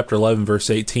chapter 11, verse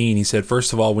 18, he said,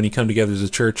 "First of all, when you come together as a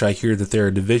church, I hear that there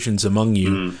are divisions among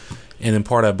you, and in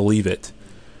part I believe it.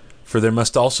 For there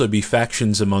must also be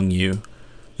factions among you,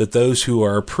 that those who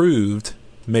are approved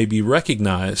may be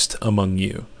recognized among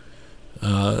you."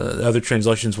 Other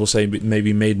translations will say may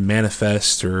be made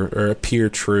manifest or appear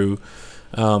true.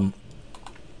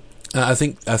 I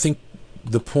think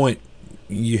the point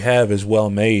you have is well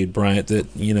made, Bryant, that,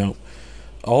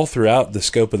 all throughout the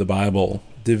scope of the Bible,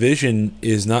 division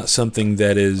is not something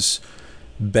that is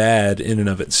bad in and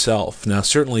of itself. Now,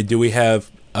 certainly, do we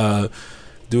have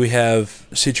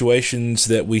situations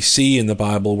that we see in the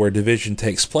Bible where division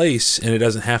takes place and it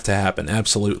doesn't have to happen?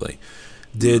 Absolutely.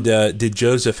 Did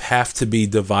Joseph have to be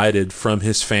divided from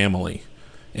his family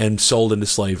and sold into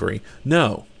slavery?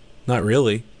 No, not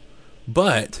really.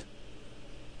 But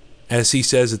as he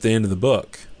says at the end of the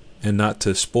book, and not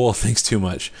to spoil things too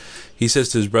much, he says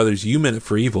to his brothers, "You meant it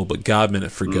for evil, but God meant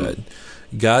it for good."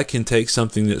 God can take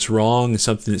something that's wrong,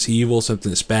 something that's evil, something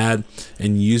that's bad,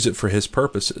 and use it for his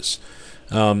purposes.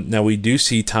 Now, we do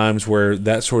see times where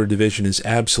that sort of division is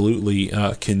absolutely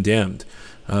condemned.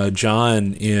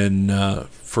 John in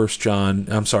 3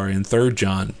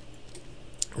 John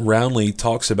roundly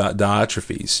talks about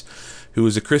Diotrephes, who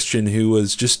was a Christian who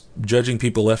was just judging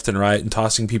people left and right and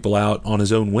tossing people out on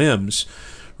his own whims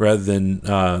rather than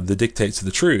the dictates of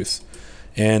the truth.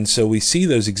 And so we see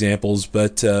those examples,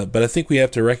 but I think we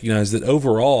have to recognize that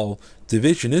overall,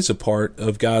 division is a part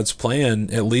of God's plan,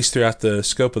 at least throughout the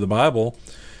scope of the Bible,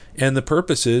 and the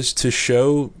purpose is to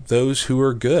show those who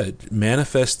are good,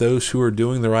 manifest those who are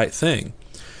doing the right thing.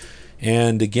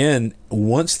 And again,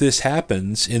 once this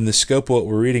happens in the scope of what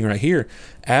we're reading right here,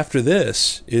 after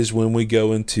this is when we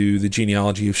go into the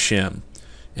genealogy of Shem.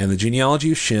 And the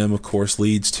genealogy of Shem, of course,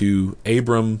 leads to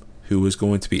Abram, who was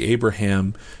going to be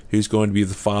Abraham, who's going to be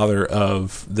the father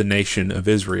of the nation of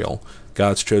Israel,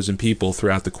 God's chosen people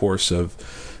throughout the course of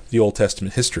the Old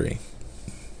Testament history.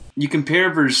 You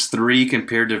compare verse 3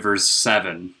 compared to verse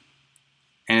 7,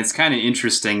 and it's kind of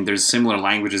interesting. There's similar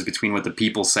languages between what the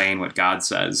people say and what God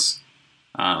says.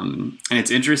 And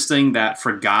it's interesting that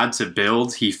for God to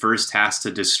build, he first has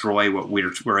to destroy what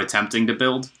we're attempting to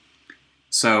build.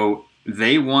 So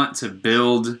they want to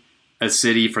build a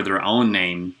city for their own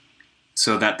name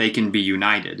so that they can be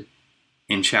united.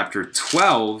 In chapter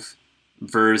 12,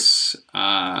 verse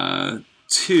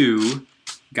 2,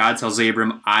 God tells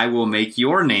Abram, "I will make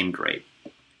your name great."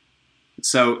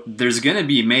 So there's going to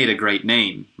be made a great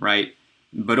name, right?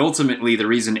 But ultimately, the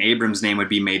reason Abram's name would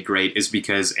be made great is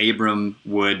because Abram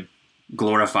would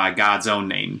glorify God's own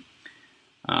name.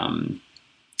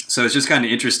 So it's just kind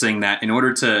of interesting that in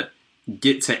order to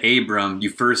get to Abram, you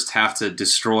first have to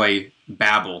destroy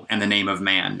Babel and the name of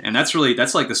man. And that's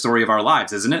like the story of our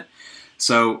lives, isn't it?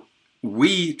 So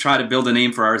we try to build a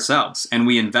name for ourselves, and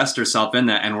we invest ourselves in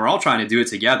that, and we're all trying to do it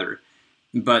together.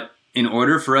 But in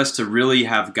order for us to really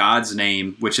have God's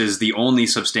name, which is the only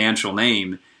substantial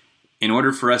name, in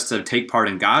order for us to take part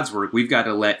in God's work, we've got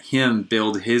to let him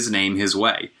build his name his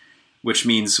way, which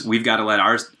means we've got to let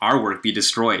our work be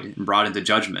destroyed and brought into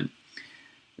judgment.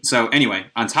 So anyway,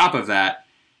 on top of that,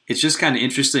 it's just kind of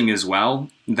interesting as well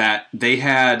that they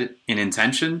had an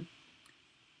intention,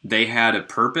 they had a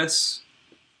purpose,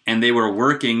 and they were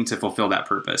working to fulfill that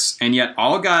purpose. And yet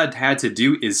all God had to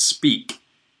do is speak,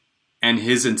 and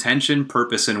his intention,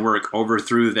 purpose, and work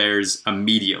overthrew theirs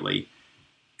immediately.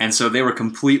 And so they were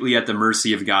completely at the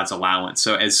mercy of God's allowance.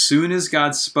 So as soon as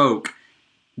God spoke,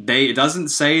 it doesn't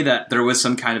say that there was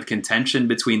some kind of contention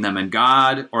between them and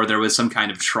God, or there was some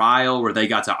kind of trial where they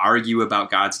got to argue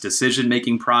about God's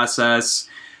decision-making process,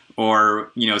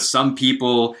 or, some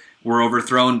people were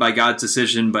overthrown by God's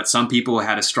decision, but some people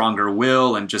had a stronger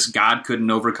will and just God couldn't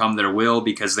overcome their will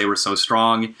because they were so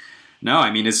strong. No,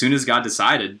 as soon as God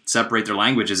decided, separate their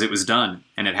languages, it was done,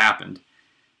 and it happened.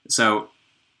 So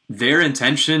their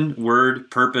intention, word,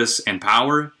 purpose, and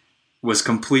power was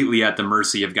completely at the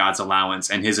mercy of God's allowance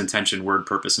and his intention, word,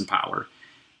 purpose, and power.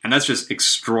 And that's just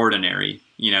extraordinary,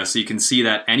 so you can see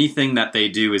that anything that they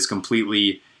do is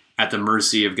completely at the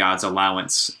mercy of God's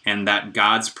allowance, and that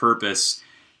God's purpose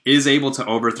is able to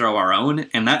overthrow our own.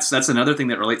 And that's another thing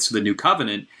that relates to the new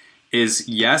covenant is,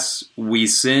 yes, we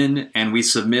sin and we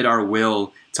submit our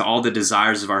will to all the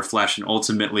desires of our flesh and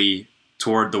ultimately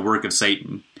toward the work of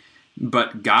Satan.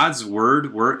 But God's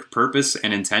word, work, purpose,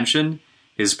 and intention,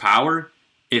 his power,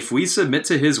 if we submit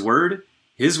to his word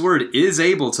is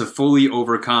able to fully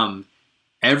overcome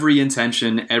every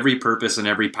intention, every purpose, and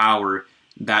every power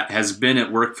that has been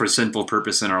at work for sinful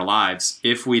purpose in our lives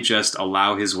if we just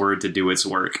allow his word to do its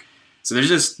work. So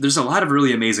there's a lot of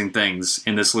really amazing things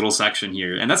in this little section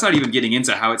here. And that's not even getting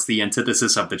into how it's the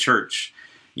antithesis of the church.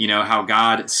 How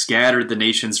God scattered the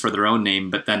nations for their own name,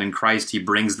 but then in Christ he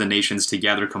brings the nations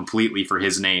together completely for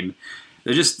his name.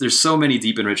 There's so many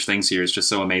deep and rich things here. It's just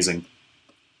so amazing.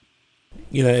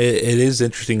 It is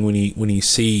interesting when you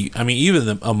see,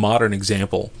 even a modern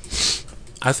example.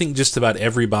 I think just about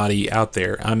everybody out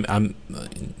there, I'm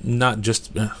not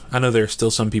just, I know there are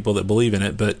still some people that believe in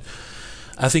it, but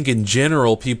I think in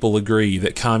general people agree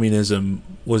that communism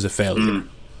was a failure.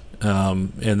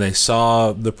 And they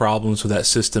saw the problems with that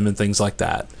system and things like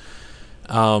that.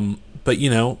 But,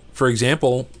 for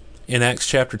example, in Acts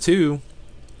chapter 2,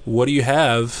 what do you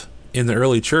have in the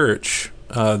early church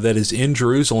that is in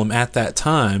Jerusalem at that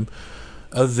time,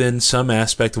 other than some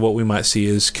aspect of what we might see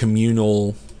as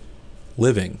communal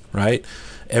living, right?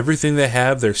 Everything they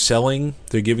have, they're selling,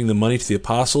 they're giving the money to the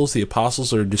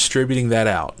apostles are distributing that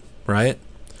out, right?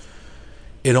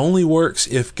 It only works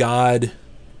if God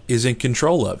is in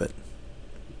control of it.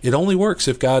 It only works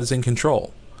if God is in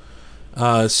control.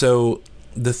 So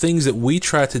the things that we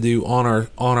try to do on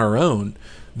our own,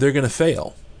 they're going to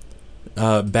fail.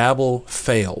 Babel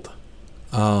failed.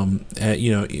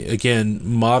 Again,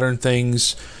 modern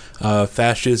things,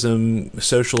 fascism,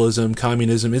 socialism,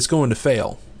 communism, it's going to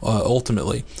fail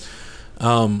ultimately.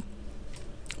 But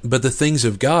the things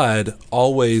of God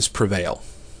always prevail,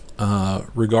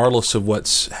 regardless of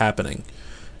what's happening.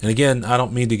 And again, I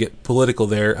don't mean to get political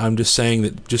there. I'm just saying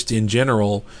that just in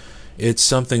general, it's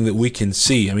something that we can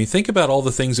see. Think about all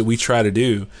the things that we try to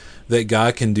do that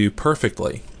God can do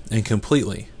perfectly and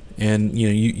completely. And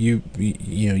you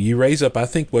raise up, I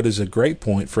think, what is a great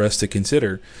point for us to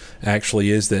consider,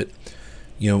 actually, is that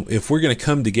if we're going to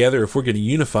come together, if we're going to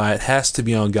unify, it has to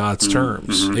be on God's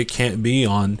terms. It can't be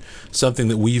on something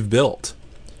that we've built.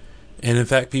 And in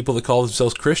fact, people that call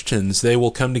themselves Christians, they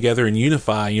will come together and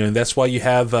unify. And that's why you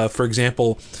have, for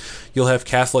example, you'll have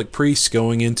Catholic priests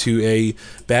going into a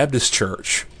Baptist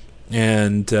church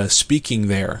and speaking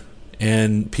there.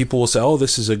 And people will say, oh,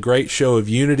 this is a great show of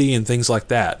unity and things like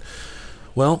that.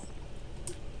 Well,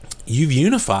 you've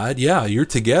unified. Yeah, you're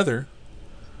together.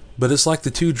 But it's like the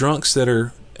two drunks that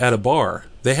are at a bar.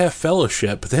 They have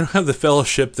fellowship, but they don't have the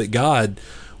fellowship that God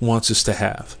wants us to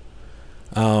have.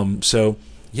 So,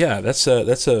 yeah, that's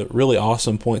a really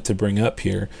awesome point to bring up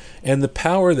here. And the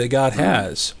power that God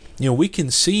has. We can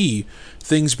see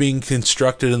things being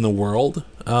constructed in the world,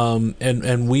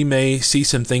 and we may see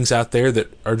some things out there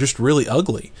that are just really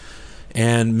ugly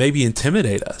and maybe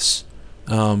intimidate us.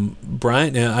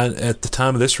 Brian, at the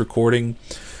time of this recording,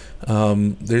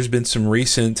 there's been some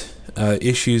recent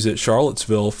issues at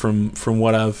Charlottesville from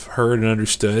what I've heard and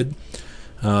understood,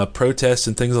 protests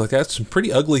and things like that, some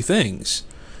pretty ugly things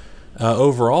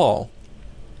overall.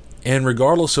 And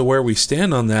regardless of where we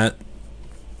stand on that,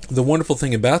 the wonderful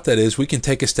thing about that is we can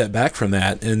take a step back from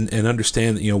that and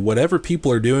understand that whatever people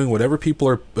are doing, whatever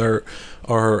people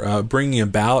are bringing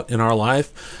about in our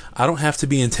life, I don't have to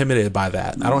be intimidated by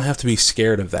that. I don't have to be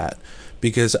scared of that,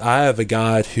 because I have a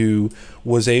God who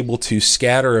was able to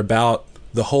scatter about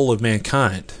the whole of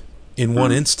mankind in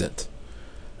one instant.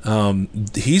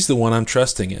 He's the one I'm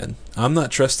trusting in. I'm not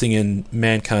trusting in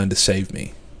mankind to save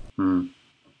me.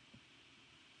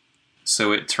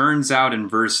 So it turns out in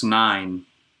verse 9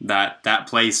 that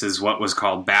place is what was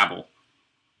called Babel.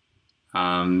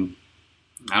 I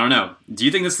don't know. Do you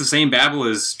think it's the same Babel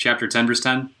as chapter 10, verse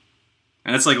 10?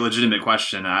 And that's like a legitimate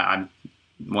question. I'm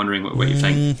wondering what you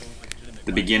think.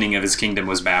 The beginning of his kingdom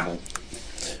was Babel.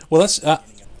 Well, that's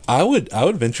I would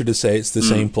venture to say it's the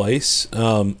same place.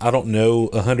 I don't know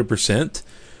 100%,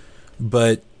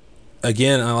 but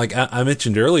again, I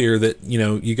mentioned earlier that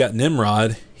you got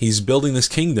Nimrod. He's building this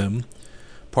kingdom.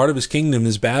 Part of his kingdom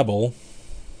is Babel.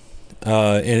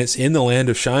 And it's in the land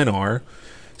of Shinar,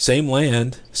 same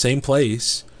land, same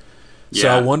place. Yeah. So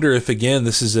I wonder if, again,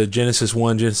 this is a Genesis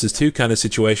 1, Genesis 2 kind of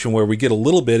situation where we get a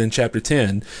little bit in chapter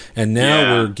 10, and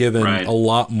now we're given a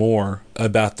lot more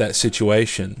about that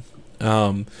situation.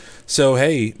 So,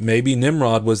 hey, maybe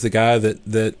Nimrod was the guy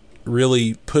that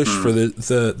really pushed for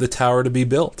the tower to be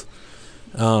built.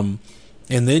 And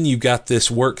then you got this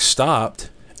work stopped,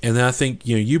 and then I think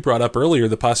you brought up earlier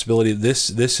the possibility that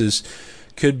this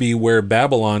could be where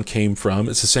Babylon came from.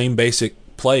 It's the same basic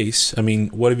place. I mean,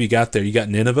 what have you got there? You got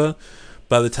Nineveh.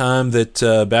 By the time that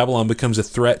Babylon becomes a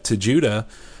threat to Judah,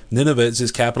 Nineveh is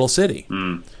his capital city.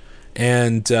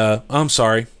 And I'm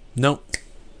sorry, no,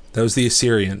 that was the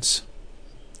Assyrians.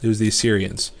 It was the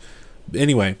Assyrians.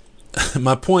 Anyway,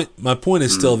 my point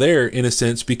is still there in a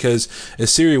sense, because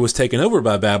Assyria was taken over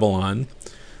by Babylon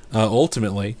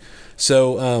ultimately.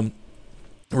 So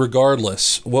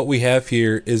regardless, what we have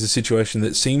here is a situation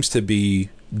that seems to be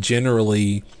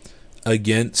generally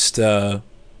against the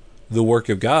work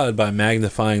of God by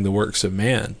magnifying the works of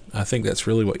man. I think that's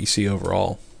really what you see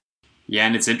overall. Yeah,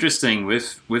 and it's interesting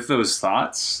with those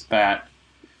thoughts that,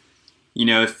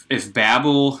 if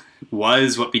Babel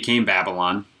was what became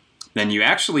Babylon, then you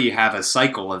actually have a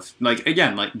cycle of, like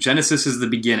Genesis is the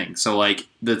beginning. So,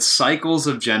 the cycles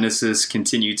of Genesis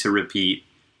continue to repeat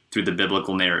through the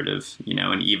biblical narrative,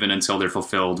 and even until they're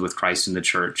fulfilled with Christ in the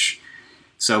church.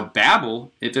 So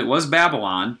Babel, if it was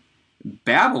Babylon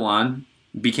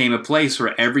became a place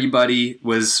where everybody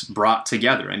was brought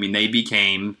together. I mean, they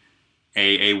became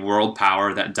a world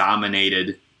power that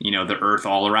dominated, the earth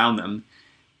all around them.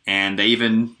 And they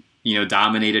even,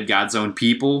 dominated God's own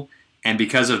people. And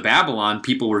because of Babylon,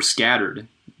 people were scattered.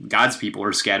 God's people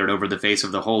were scattered over the face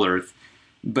of the whole earth.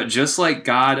 But just like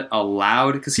God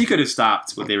allowed, because he could have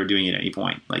stopped what they were doing at any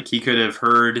point. Like, he could have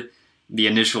heard the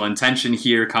initial intention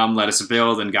here, come, let us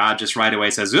build, and God just right away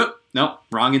says, oh, no,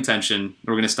 wrong intention.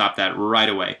 We're going to stop that right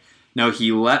away. No,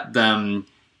 he let them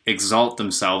exalt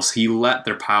themselves. He let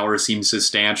their power seem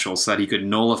substantial so that he could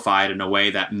nullify it in a way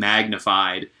that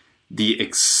magnified the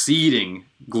exceeding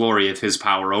glory of his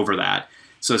power over that.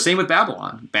 So same with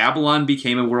Babylon. Babylon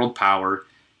became a world power.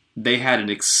 They had an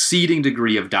exceeding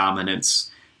degree of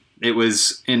dominance. It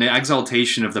was an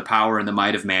exaltation of the power and the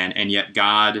might of man, and yet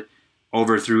God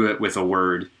overthrew it with a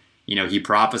word. He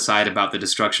prophesied about the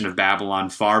destruction of Babylon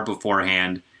far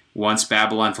beforehand. Once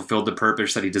Babylon fulfilled the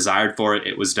purpose that he desired for it,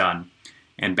 it was done.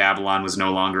 And Babylon was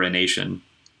no longer a nation.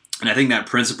 And I think that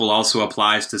principle also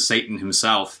applies to Satan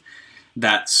himself,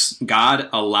 that God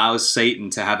allows Satan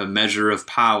to have a measure of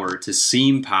power, to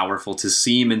seem powerful, to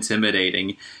seem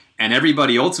intimidating, and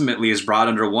everybody ultimately is brought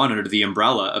under the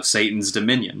umbrella of Satan's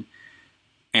dominion.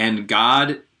 And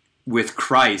God, with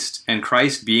Christ, and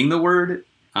Christ being the Word,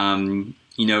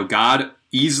 God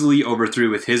easily overthrew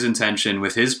with his intention,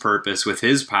 with his purpose, with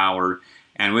his power,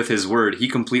 and with his word. He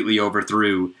completely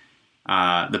overthrew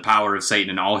the power of Satan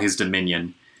and all his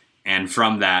dominion. And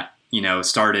from that,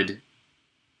 started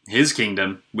his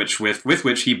kingdom, with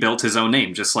which he built his own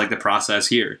name, just like the process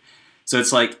here. So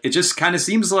it's like, it just kind of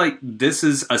seems like this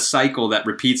is a cycle that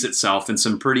repeats itself in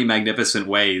some pretty magnificent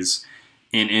ways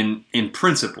in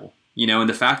principle. And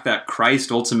the fact that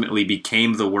Christ ultimately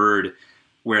became the Word,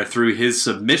 where through his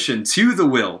submission to the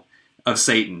will of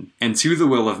Satan and to the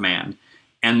will of man,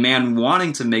 and man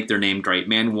wanting to make their name great,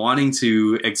 man wanting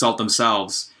to exalt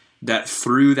themselves, that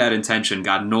through that intention,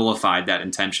 God nullified that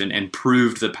intention and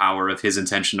proved the power of his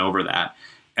intention over that.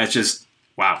 It's just,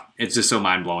 wow, it's just so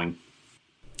mind-blowing.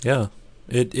 Yeah.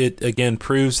 It again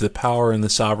proves the power and the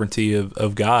sovereignty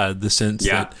of God, the sense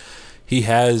that he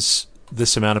has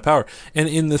this amount of power.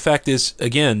 And the fact is,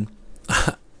 again,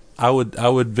 I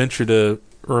would venture to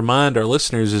remind our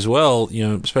listeners as well,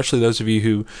 especially those of you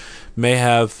who may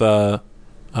have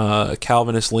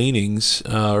Calvinist leanings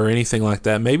or anything like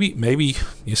that. Maybe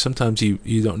sometimes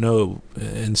you don't know,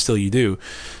 and still you do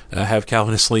have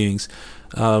Calvinist leanings.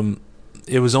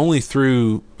 It was only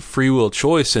through free will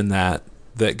choice in that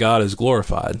God is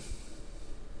glorified.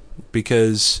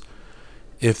 Because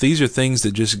if these are things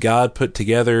that just God put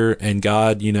together and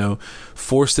God,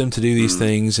 forced them to do these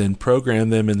things and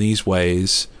program them in these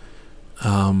ways,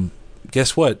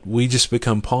 guess what? We just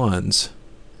become pawns.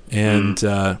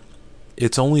 And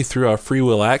it's only through our free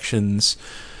will actions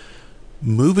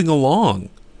moving along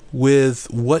with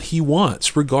what he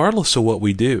wants, regardless of what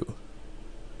we do.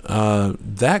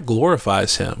 That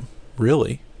glorifies him,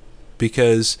 really.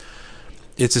 Because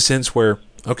it's a sense where,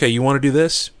 okay, you want to do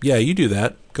this? Yeah, you do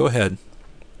that. Go ahead.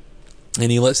 And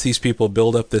he lets these people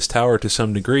build up this tower to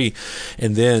some degree,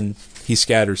 and then he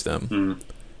scatters them.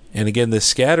 And again, this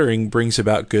scattering brings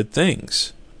about good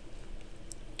things.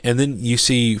 And then you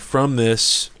see from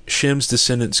this, Shem's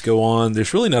descendants go on.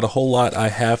 There's really not a whole lot I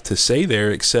have to say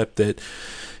there, except that,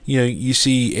 you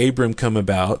see Abram come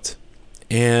about.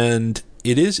 And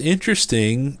it is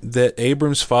interesting that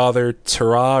Abram's father,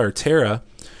 Terah,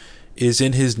 is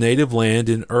in his native land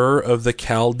in Ur of the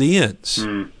Chaldeans.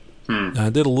 I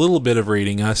did a little bit of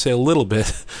reading. I say a little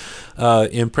bit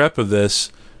in prep of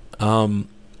this.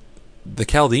 The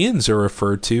Chaldeans are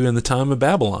referred to in the time of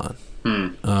Babylon,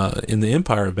 in the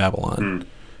Empire of Babylon,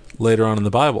 later on in the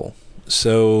Bible.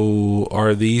 So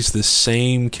are these the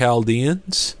same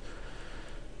Chaldeans?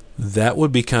 That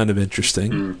would be kind of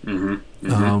interesting,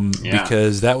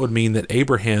 because that would mean that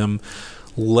Abraham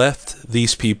left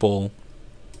these people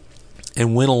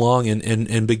and went along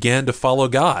and began to follow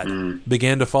God,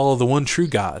 began to follow the one true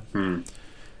God.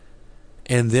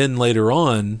 And then later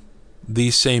on,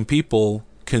 these same people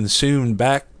consumed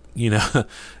back,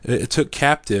 it took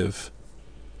captive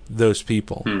those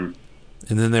people. And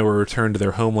then they were returned to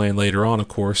their homeland later on, of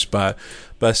course, by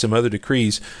some other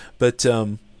decrees. But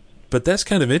that's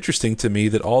kind of interesting to me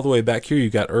that all the way back here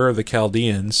you've got Ur of the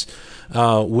Chaldeans.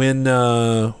 When,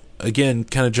 again,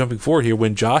 kind of jumping forward here,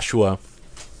 when Joshua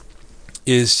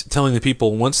is telling the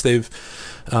people, once they've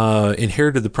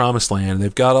inherited the promised land,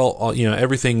 they've got all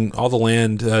everything, all the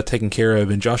land taken care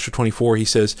of. In Joshua 24, he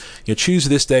says, choose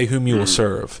this day whom you will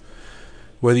serve,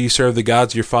 whether you serve the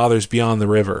gods of your fathers beyond the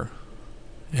river.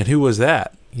 And who was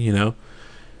that?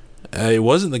 It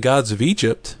wasn't the gods of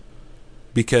Egypt,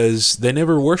 because they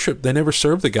never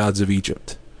served the gods of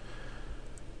Egypt.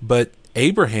 But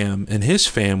Abraham and his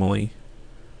family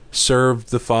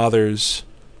served the fathers.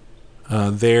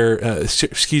 Served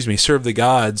the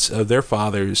gods of their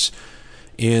fathers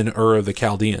in Ur of the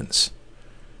Chaldeans.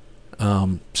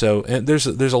 And there's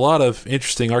a lot of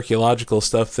interesting archaeological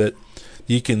stuff that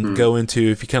you can go into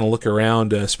if you kind of look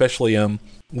around, especially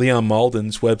Leon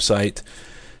Malden's website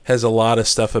has a lot of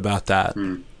stuff about that.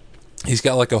 He's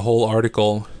got like a whole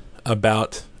article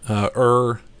about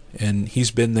Ur, and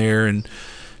he's been there and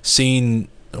seen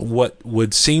what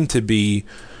would seem to be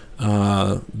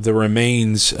the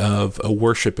remains of a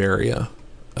worship area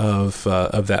of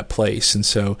that place, and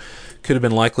so could have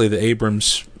been likely that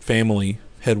Abram's family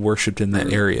had worshipped in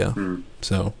that area.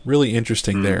 So really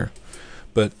interesting there.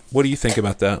 But what do you think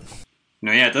about that?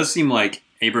 It does seem like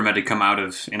Abram had to come out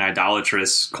of an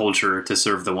idolatrous culture to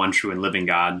serve the one true and living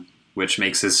God, which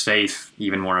makes his faith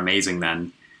even more amazing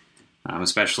then,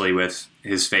 especially with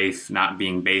his faith not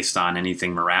being based on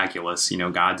anything miraculous.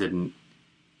 God didn't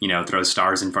throw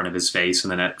stars in front of his face in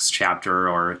the next chapter,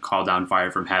 or call down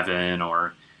fire from heaven,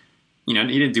 or, he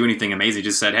didn't do anything amazing. He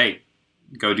just said, hey,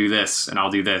 go do this, and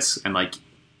I'll do this. And,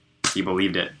 he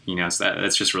believed it, so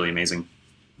that's just really amazing.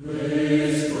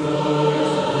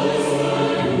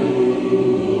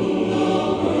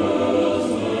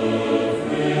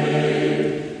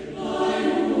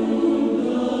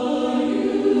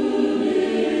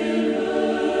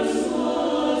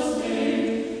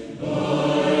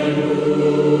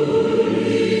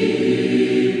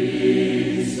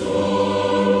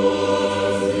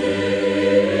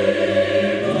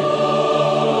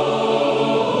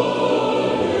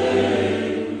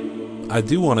 I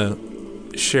do want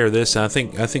to share this. I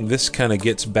think this kind of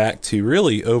gets back to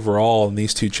really overall in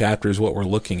these two chapters what we're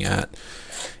looking at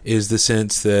is the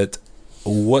sense that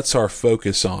what's our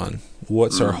focus on?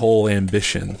 What's our whole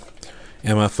ambition?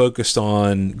 Am I focused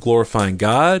on glorifying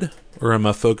God, or am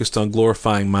I focused on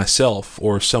glorifying myself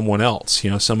or someone else,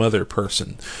 some other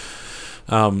person?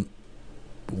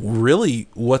 Really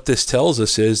what this tells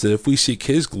us is that if we seek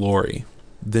His glory,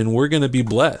 then we're going to be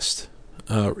blessed.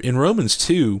 In Romans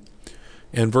 2,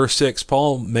 in verse 6,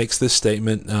 Paul makes this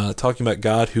statement, talking about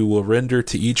God who will render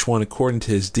to each one according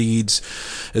to his deeds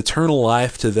eternal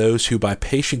life to those who by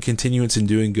patient continuance in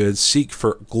doing good seek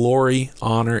for glory,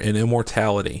 honor, and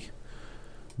immortality.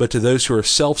 But to those who are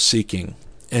self-seeking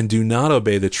and do not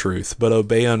obey the truth, but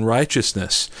obey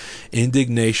unrighteousness,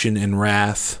 indignation and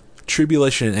wrath,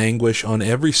 tribulation and anguish on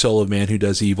every soul of man who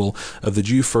does evil, of the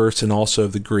Jew first and also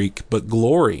of the Greek, but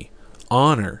glory,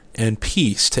 honor, and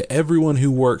peace to everyone who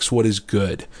works what is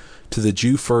good, to the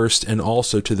Jew first and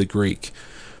also to the Greek,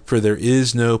 for there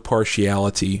is no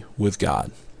partiality with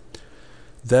God.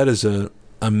 That is an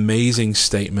amazing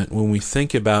statement when we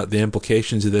think about the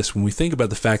implications of this, when we think about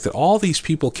the fact that all these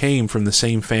people came from the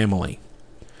same family.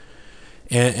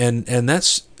 And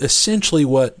that's essentially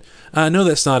what, I know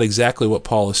that's not exactly what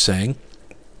Paul is saying,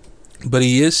 but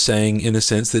he is saying in a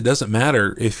sense that it doesn't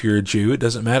matter if you're a Jew, it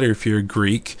doesn't matter if you're a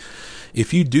Greek.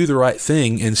 If you do the right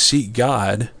thing and seek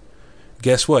God,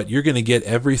 guess what? You're going to get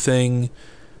everything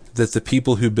that the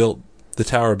people who built the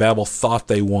Tower of Babel thought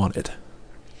they wanted.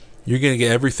 You're going to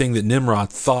get everything that Nimrod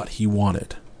thought he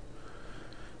wanted.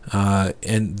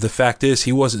 And the fact is,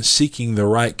 he wasn't seeking the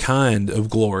right kind of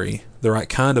glory, the right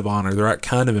kind of honor, the right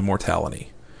kind of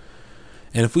immortality.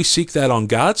 And if we seek that on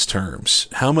God's terms,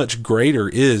 how much greater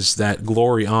is that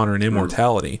glory, honor, and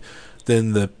immortality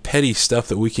than the petty stuff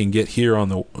that we can get here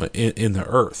on in the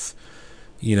earth.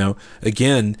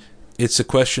 Again, it's a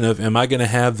question of, am I going to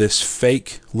have this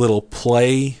fake little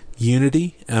play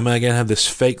unity? Am I going to have this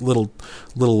fake little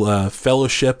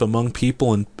fellowship among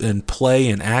people and play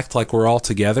and act like we're all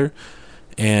together?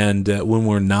 And when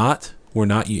we're not,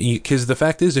 because the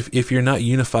fact is, if you're not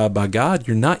unified by God,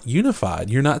 you're not unified.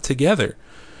 You're not together.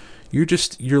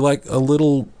 You're like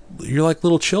little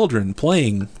children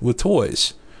playing with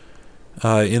toys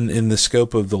in the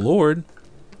scope of the Lord,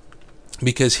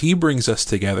 because He brings us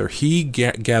together. He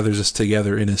gathers us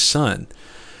together in His Son.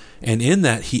 And in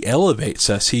that, He elevates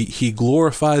us. He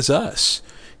glorifies us.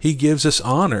 He gives us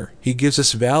honor. He gives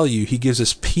us value. He gives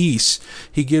us peace.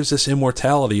 He gives us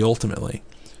immortality, ultimately.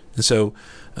 And so,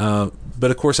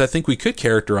 but of course, I think we could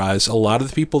characterize a lot of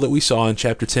the people that we saw in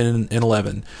chapter 10 and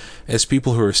 11 as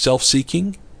people who are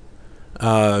self-seeking,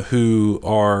 who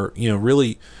are,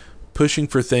 really pushing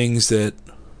for things that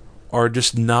are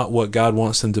just not what God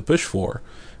wants them to push for.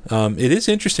 It is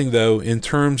interesting, though, in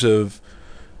terms of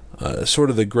sort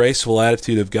of the graceful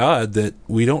attitude of God, that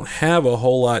we don't have a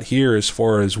whole lot here as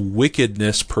far as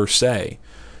wickedness per se,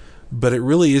 but it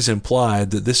really is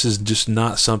implied that this is just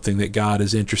not something that God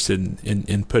is interested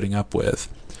in putting up with.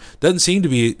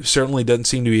 Certainly doesn't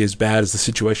seem to be as bad as the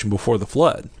situation before the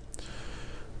flood,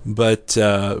 but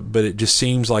it just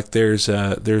seems like there's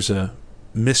a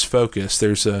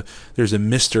misfocus, there's a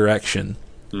misdirection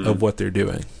of what they're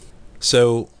doing.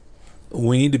 So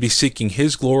we need to be seeking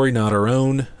His glory, not our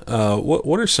own.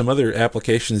 What are some other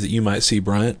applications that you might see,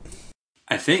 Bryant?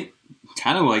 I think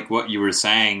kind of like what you were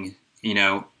saying,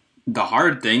 the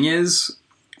hard thing is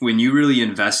when you really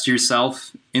invest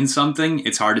yourself in something,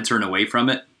 it's hard to turn away from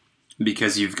it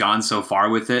because you've gone so far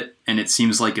with it and it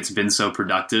seems like it's been so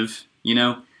productive,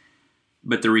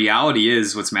 But the reality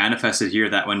is what's manifested here,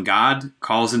 that when God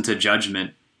calls into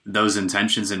judgment those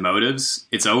intentions and motives,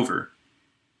 it's over.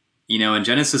 In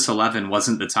Genesis 11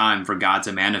 wasn't the time for God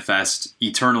to manifest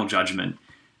eternal judgment,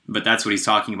 but that's what He's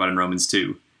talking about in Romans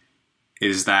 2,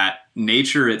 is that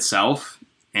nature itself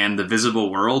and the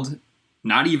visible world,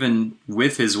 not even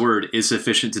with His word, is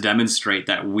sufficient to demonstrate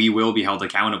that we will be held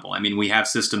accountable. I mean, we have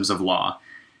systems of law,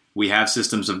 we have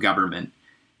systems of government,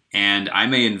 and I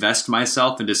may invest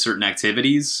myself into certain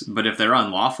activities, but if they're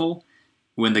unlawful,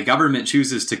 when the government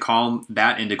chooses to call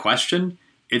that into question,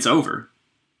 it's over.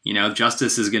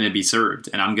 Justice is going to be served,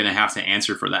 and I'm going to have to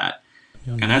answer for that.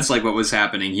 And that's like what was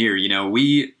happening here.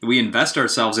 We invest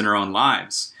ourselves in our own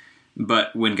lives,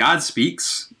 but when God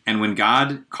speaks and when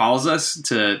God calls us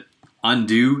to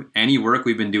undo any work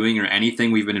we've been doing or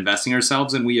anything we've been investing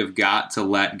ourselves in, we have got to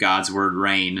let God's word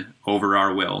reign over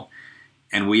our will.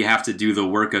 And we have to do the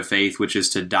work of faith, which is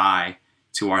to die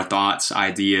to our thoughts,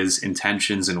 ideas,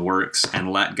 intentions, and works,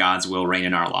 and let God's will reign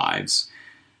in our lives.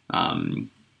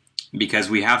 Because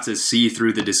we have to see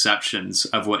through the deceptions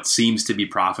of what seems to be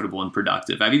profitable and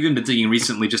productive. I've even been thinking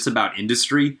recently just about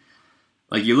industry.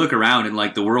 Like, you look around and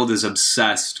the world is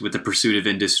obsessed with the pursuit of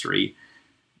industry,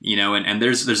 and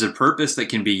there's a purpose that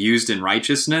can be used in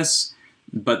righteousness,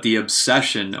 but the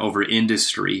obsession over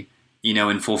industry,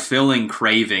 and fulfilling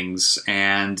cravings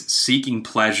and seeking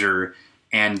pleasure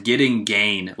and getting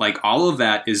gain, all of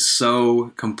that is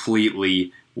so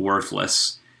completely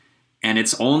worthless. And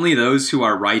it's only those who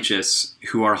are righteous,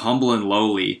 who are humble and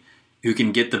lowly, who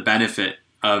can get the benefit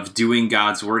of doing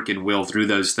God's work and will through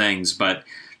those things. But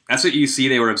that's what you see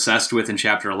they were obsessed with in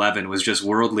chapter 11, was just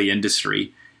worldly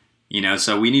industry.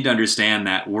 So we need to understand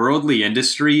that worldly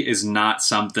industry is not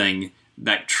something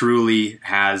that truly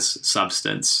has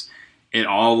substance. It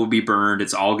all will be burned.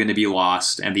 It's all going to be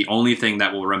lost. And the only thing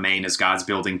that will remain is God's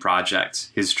building project,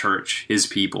 His church, His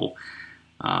people.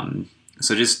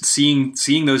 So just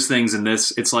seeing those things in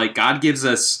this, it's like God gives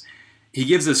us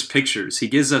pictures. He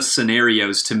gives us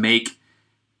scenarios to make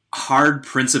hard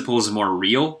principles more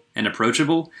real and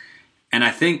approachable. And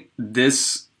I think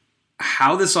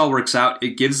how this all works out,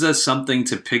 it gives us something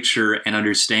to picture and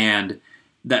understand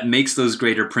that makes those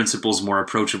greater principles more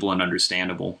approachable and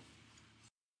understandable.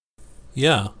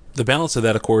 Yeah. The balance of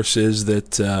that, of course, is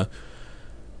that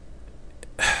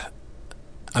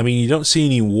you don't see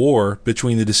any war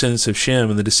between the descendants of Shem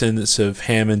and the descendants of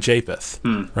Ham and Japheth,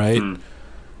 right?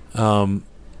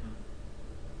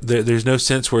 There's no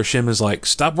sense where Shem is like,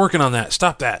 stop working on that,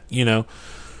 stop that,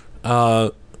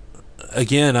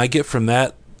 Again, I get from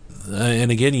that,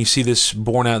 and again, you see this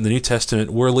borne out in the New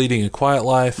Testament, we're leading a quiet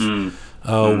life,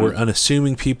 we're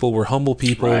unassuming people, we're humble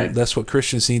people, right. That's what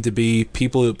Christians need to be,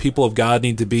 people of God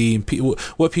need to be,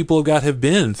 what people of God have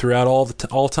been throughout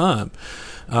all time.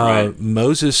 Right.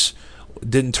 Moses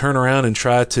didn't turn around and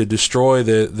try to destroy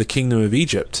the kingdom of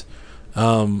Egypt.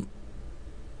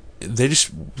 they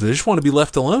just want to be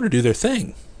left alone to do their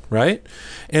thing, right?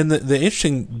 And the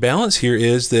interesting balance here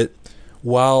is that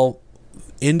while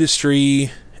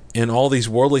industry and all these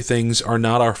worldly things are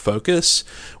not our focus,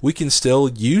 we can still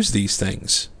use these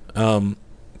things. I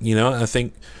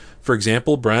think, for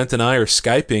example, Bryant and I are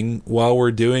Skyping while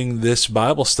we're doing this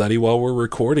Bible study, while we're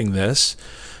recording this.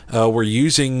 We're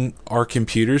using our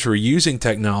computers, we're using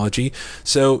technology.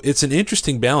 So it's an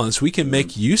interesting balance. We can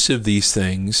make use of these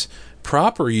things,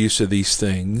 proper use of these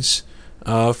things,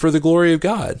 for the glory of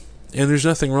God. And there's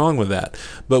nothing wrong with that.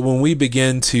 But when we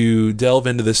begin to delve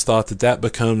into this thought that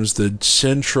becomes the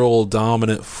central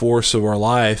dominant force of our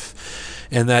life,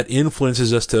 and that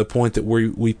influences us to a point that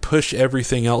we push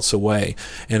everything else away,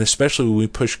 and especially when we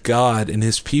push God and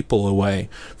His people away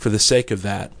for the sake of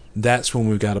that, that's when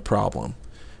we've got a problem.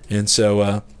 And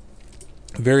so,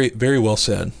 very, very well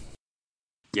said.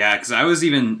 Yeah, because I was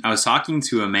talking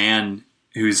to a man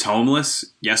who's homeless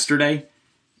yesterday,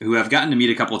 who I've gotten to meet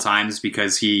a couple of times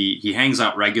because he hangs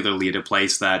out regularly at a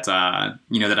place that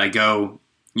that I go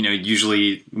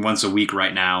usually once a week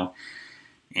right now,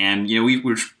 and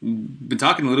we've been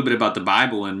talking a little bit about the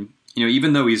Bible, and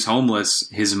even though he's homeless,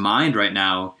 his mind right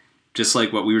now, just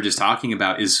like what we were just talking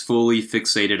about, is fully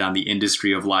fixated on the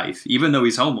industry of life, even though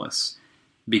he's homeless,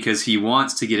 because he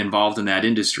wants to get involved in that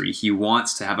industry. He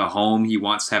wants to have a home, he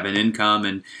wants to have an income,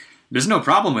 and there's no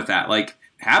problem with that. Like,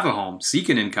 have a home, seek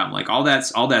an income, like all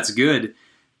that's good.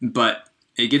 But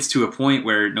it gets to a point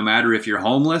where no matter if you're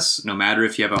homeless, no matter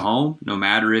if you have a home, no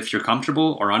matter if you're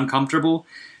comfortable or uncomfortable,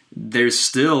 there's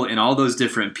still, in all those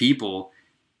different people,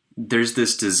 there's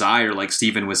this desire, like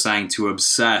Stephen was saying, to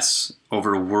obsess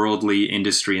over worldly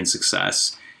industry and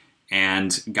success.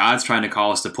 And God's trying to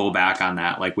call us to pull back on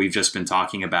that, like we've just been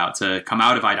talking about, to come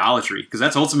out of idolatry, because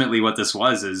that's ultimately what this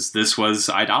was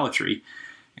idolatry.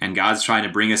 And God's trying to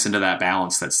bring us into that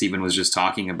balance that Stephen was just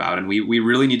talking about. And we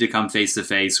really need to come face to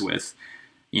face with,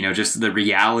 just the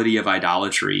reality of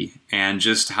idolatry, and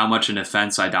just how much an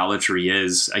offense idolatry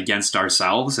is against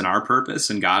ourselves and our purpose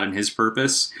and God and His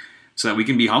purpose, so that we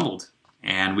can be humbled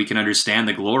and we can understand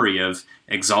the glory of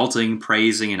exalting,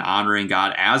 praising, and honoring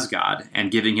God as God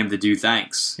and giving Him the due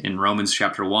thanks. In Romans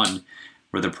chapter 1,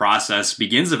 where the process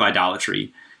begins of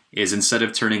idolatry is, instead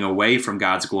of turning away from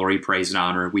God's glory, praise, and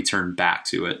honor, we turn back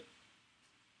to it.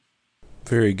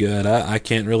 Very good. I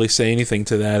can't really say anything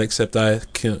to that, except I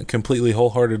completely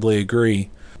wholeheartedly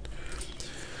agree.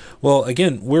 Well,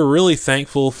 again, we're really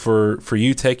thankful for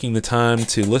you taking the time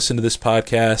to listen to this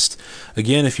podcast.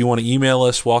 Again, if you want to email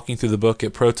us,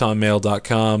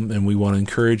 walkingthroughthebook@protonmail.com, and we want to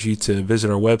encourage you to visit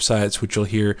our websites, which you'll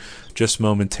hear just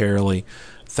momentarily.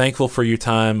 Thankful for your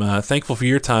time. Thankful for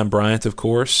your time, Bryant, of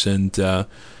course, and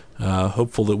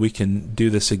hopeful that we can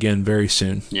do this again very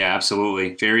soon. Yeah,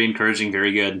 absolutely. Very encouraging.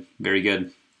 Very good. Very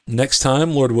good. Next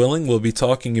time, Lord willing, we'll be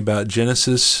talking about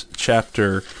Genesis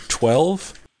chapter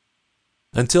 12.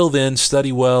 Until then,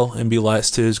 study well and be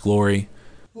lights to His glory.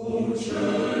 O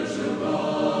church,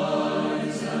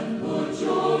 arise and put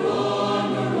your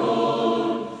armor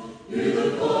on. Be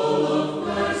the call of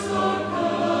Christ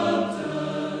our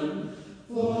captain.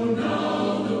 For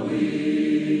now the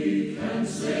weak can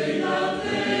say that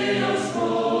they are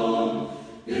strong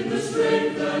in the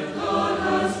strength that God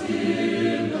has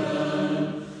given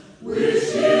them. With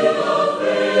shield of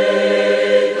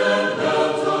faith and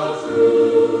belt of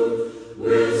truth,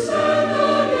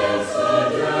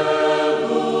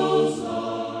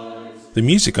 the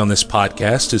music on this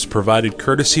podcast is provided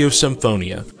courtesy of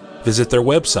Symphonia. Visit their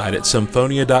website at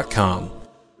symphonia.com.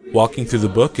 Walking Through the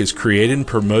Book is created and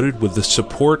promoted with the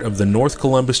support of the North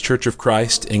Columbus Church of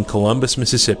Christ in Columbus,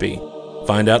 Mississippi.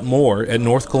 Find out more at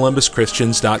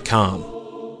northcolumbuschristians.com.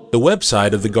 The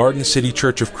website of the Garden City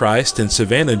Church of Christ in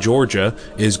Savannah, Georgia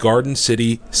is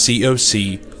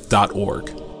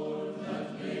gardencitycoc.org.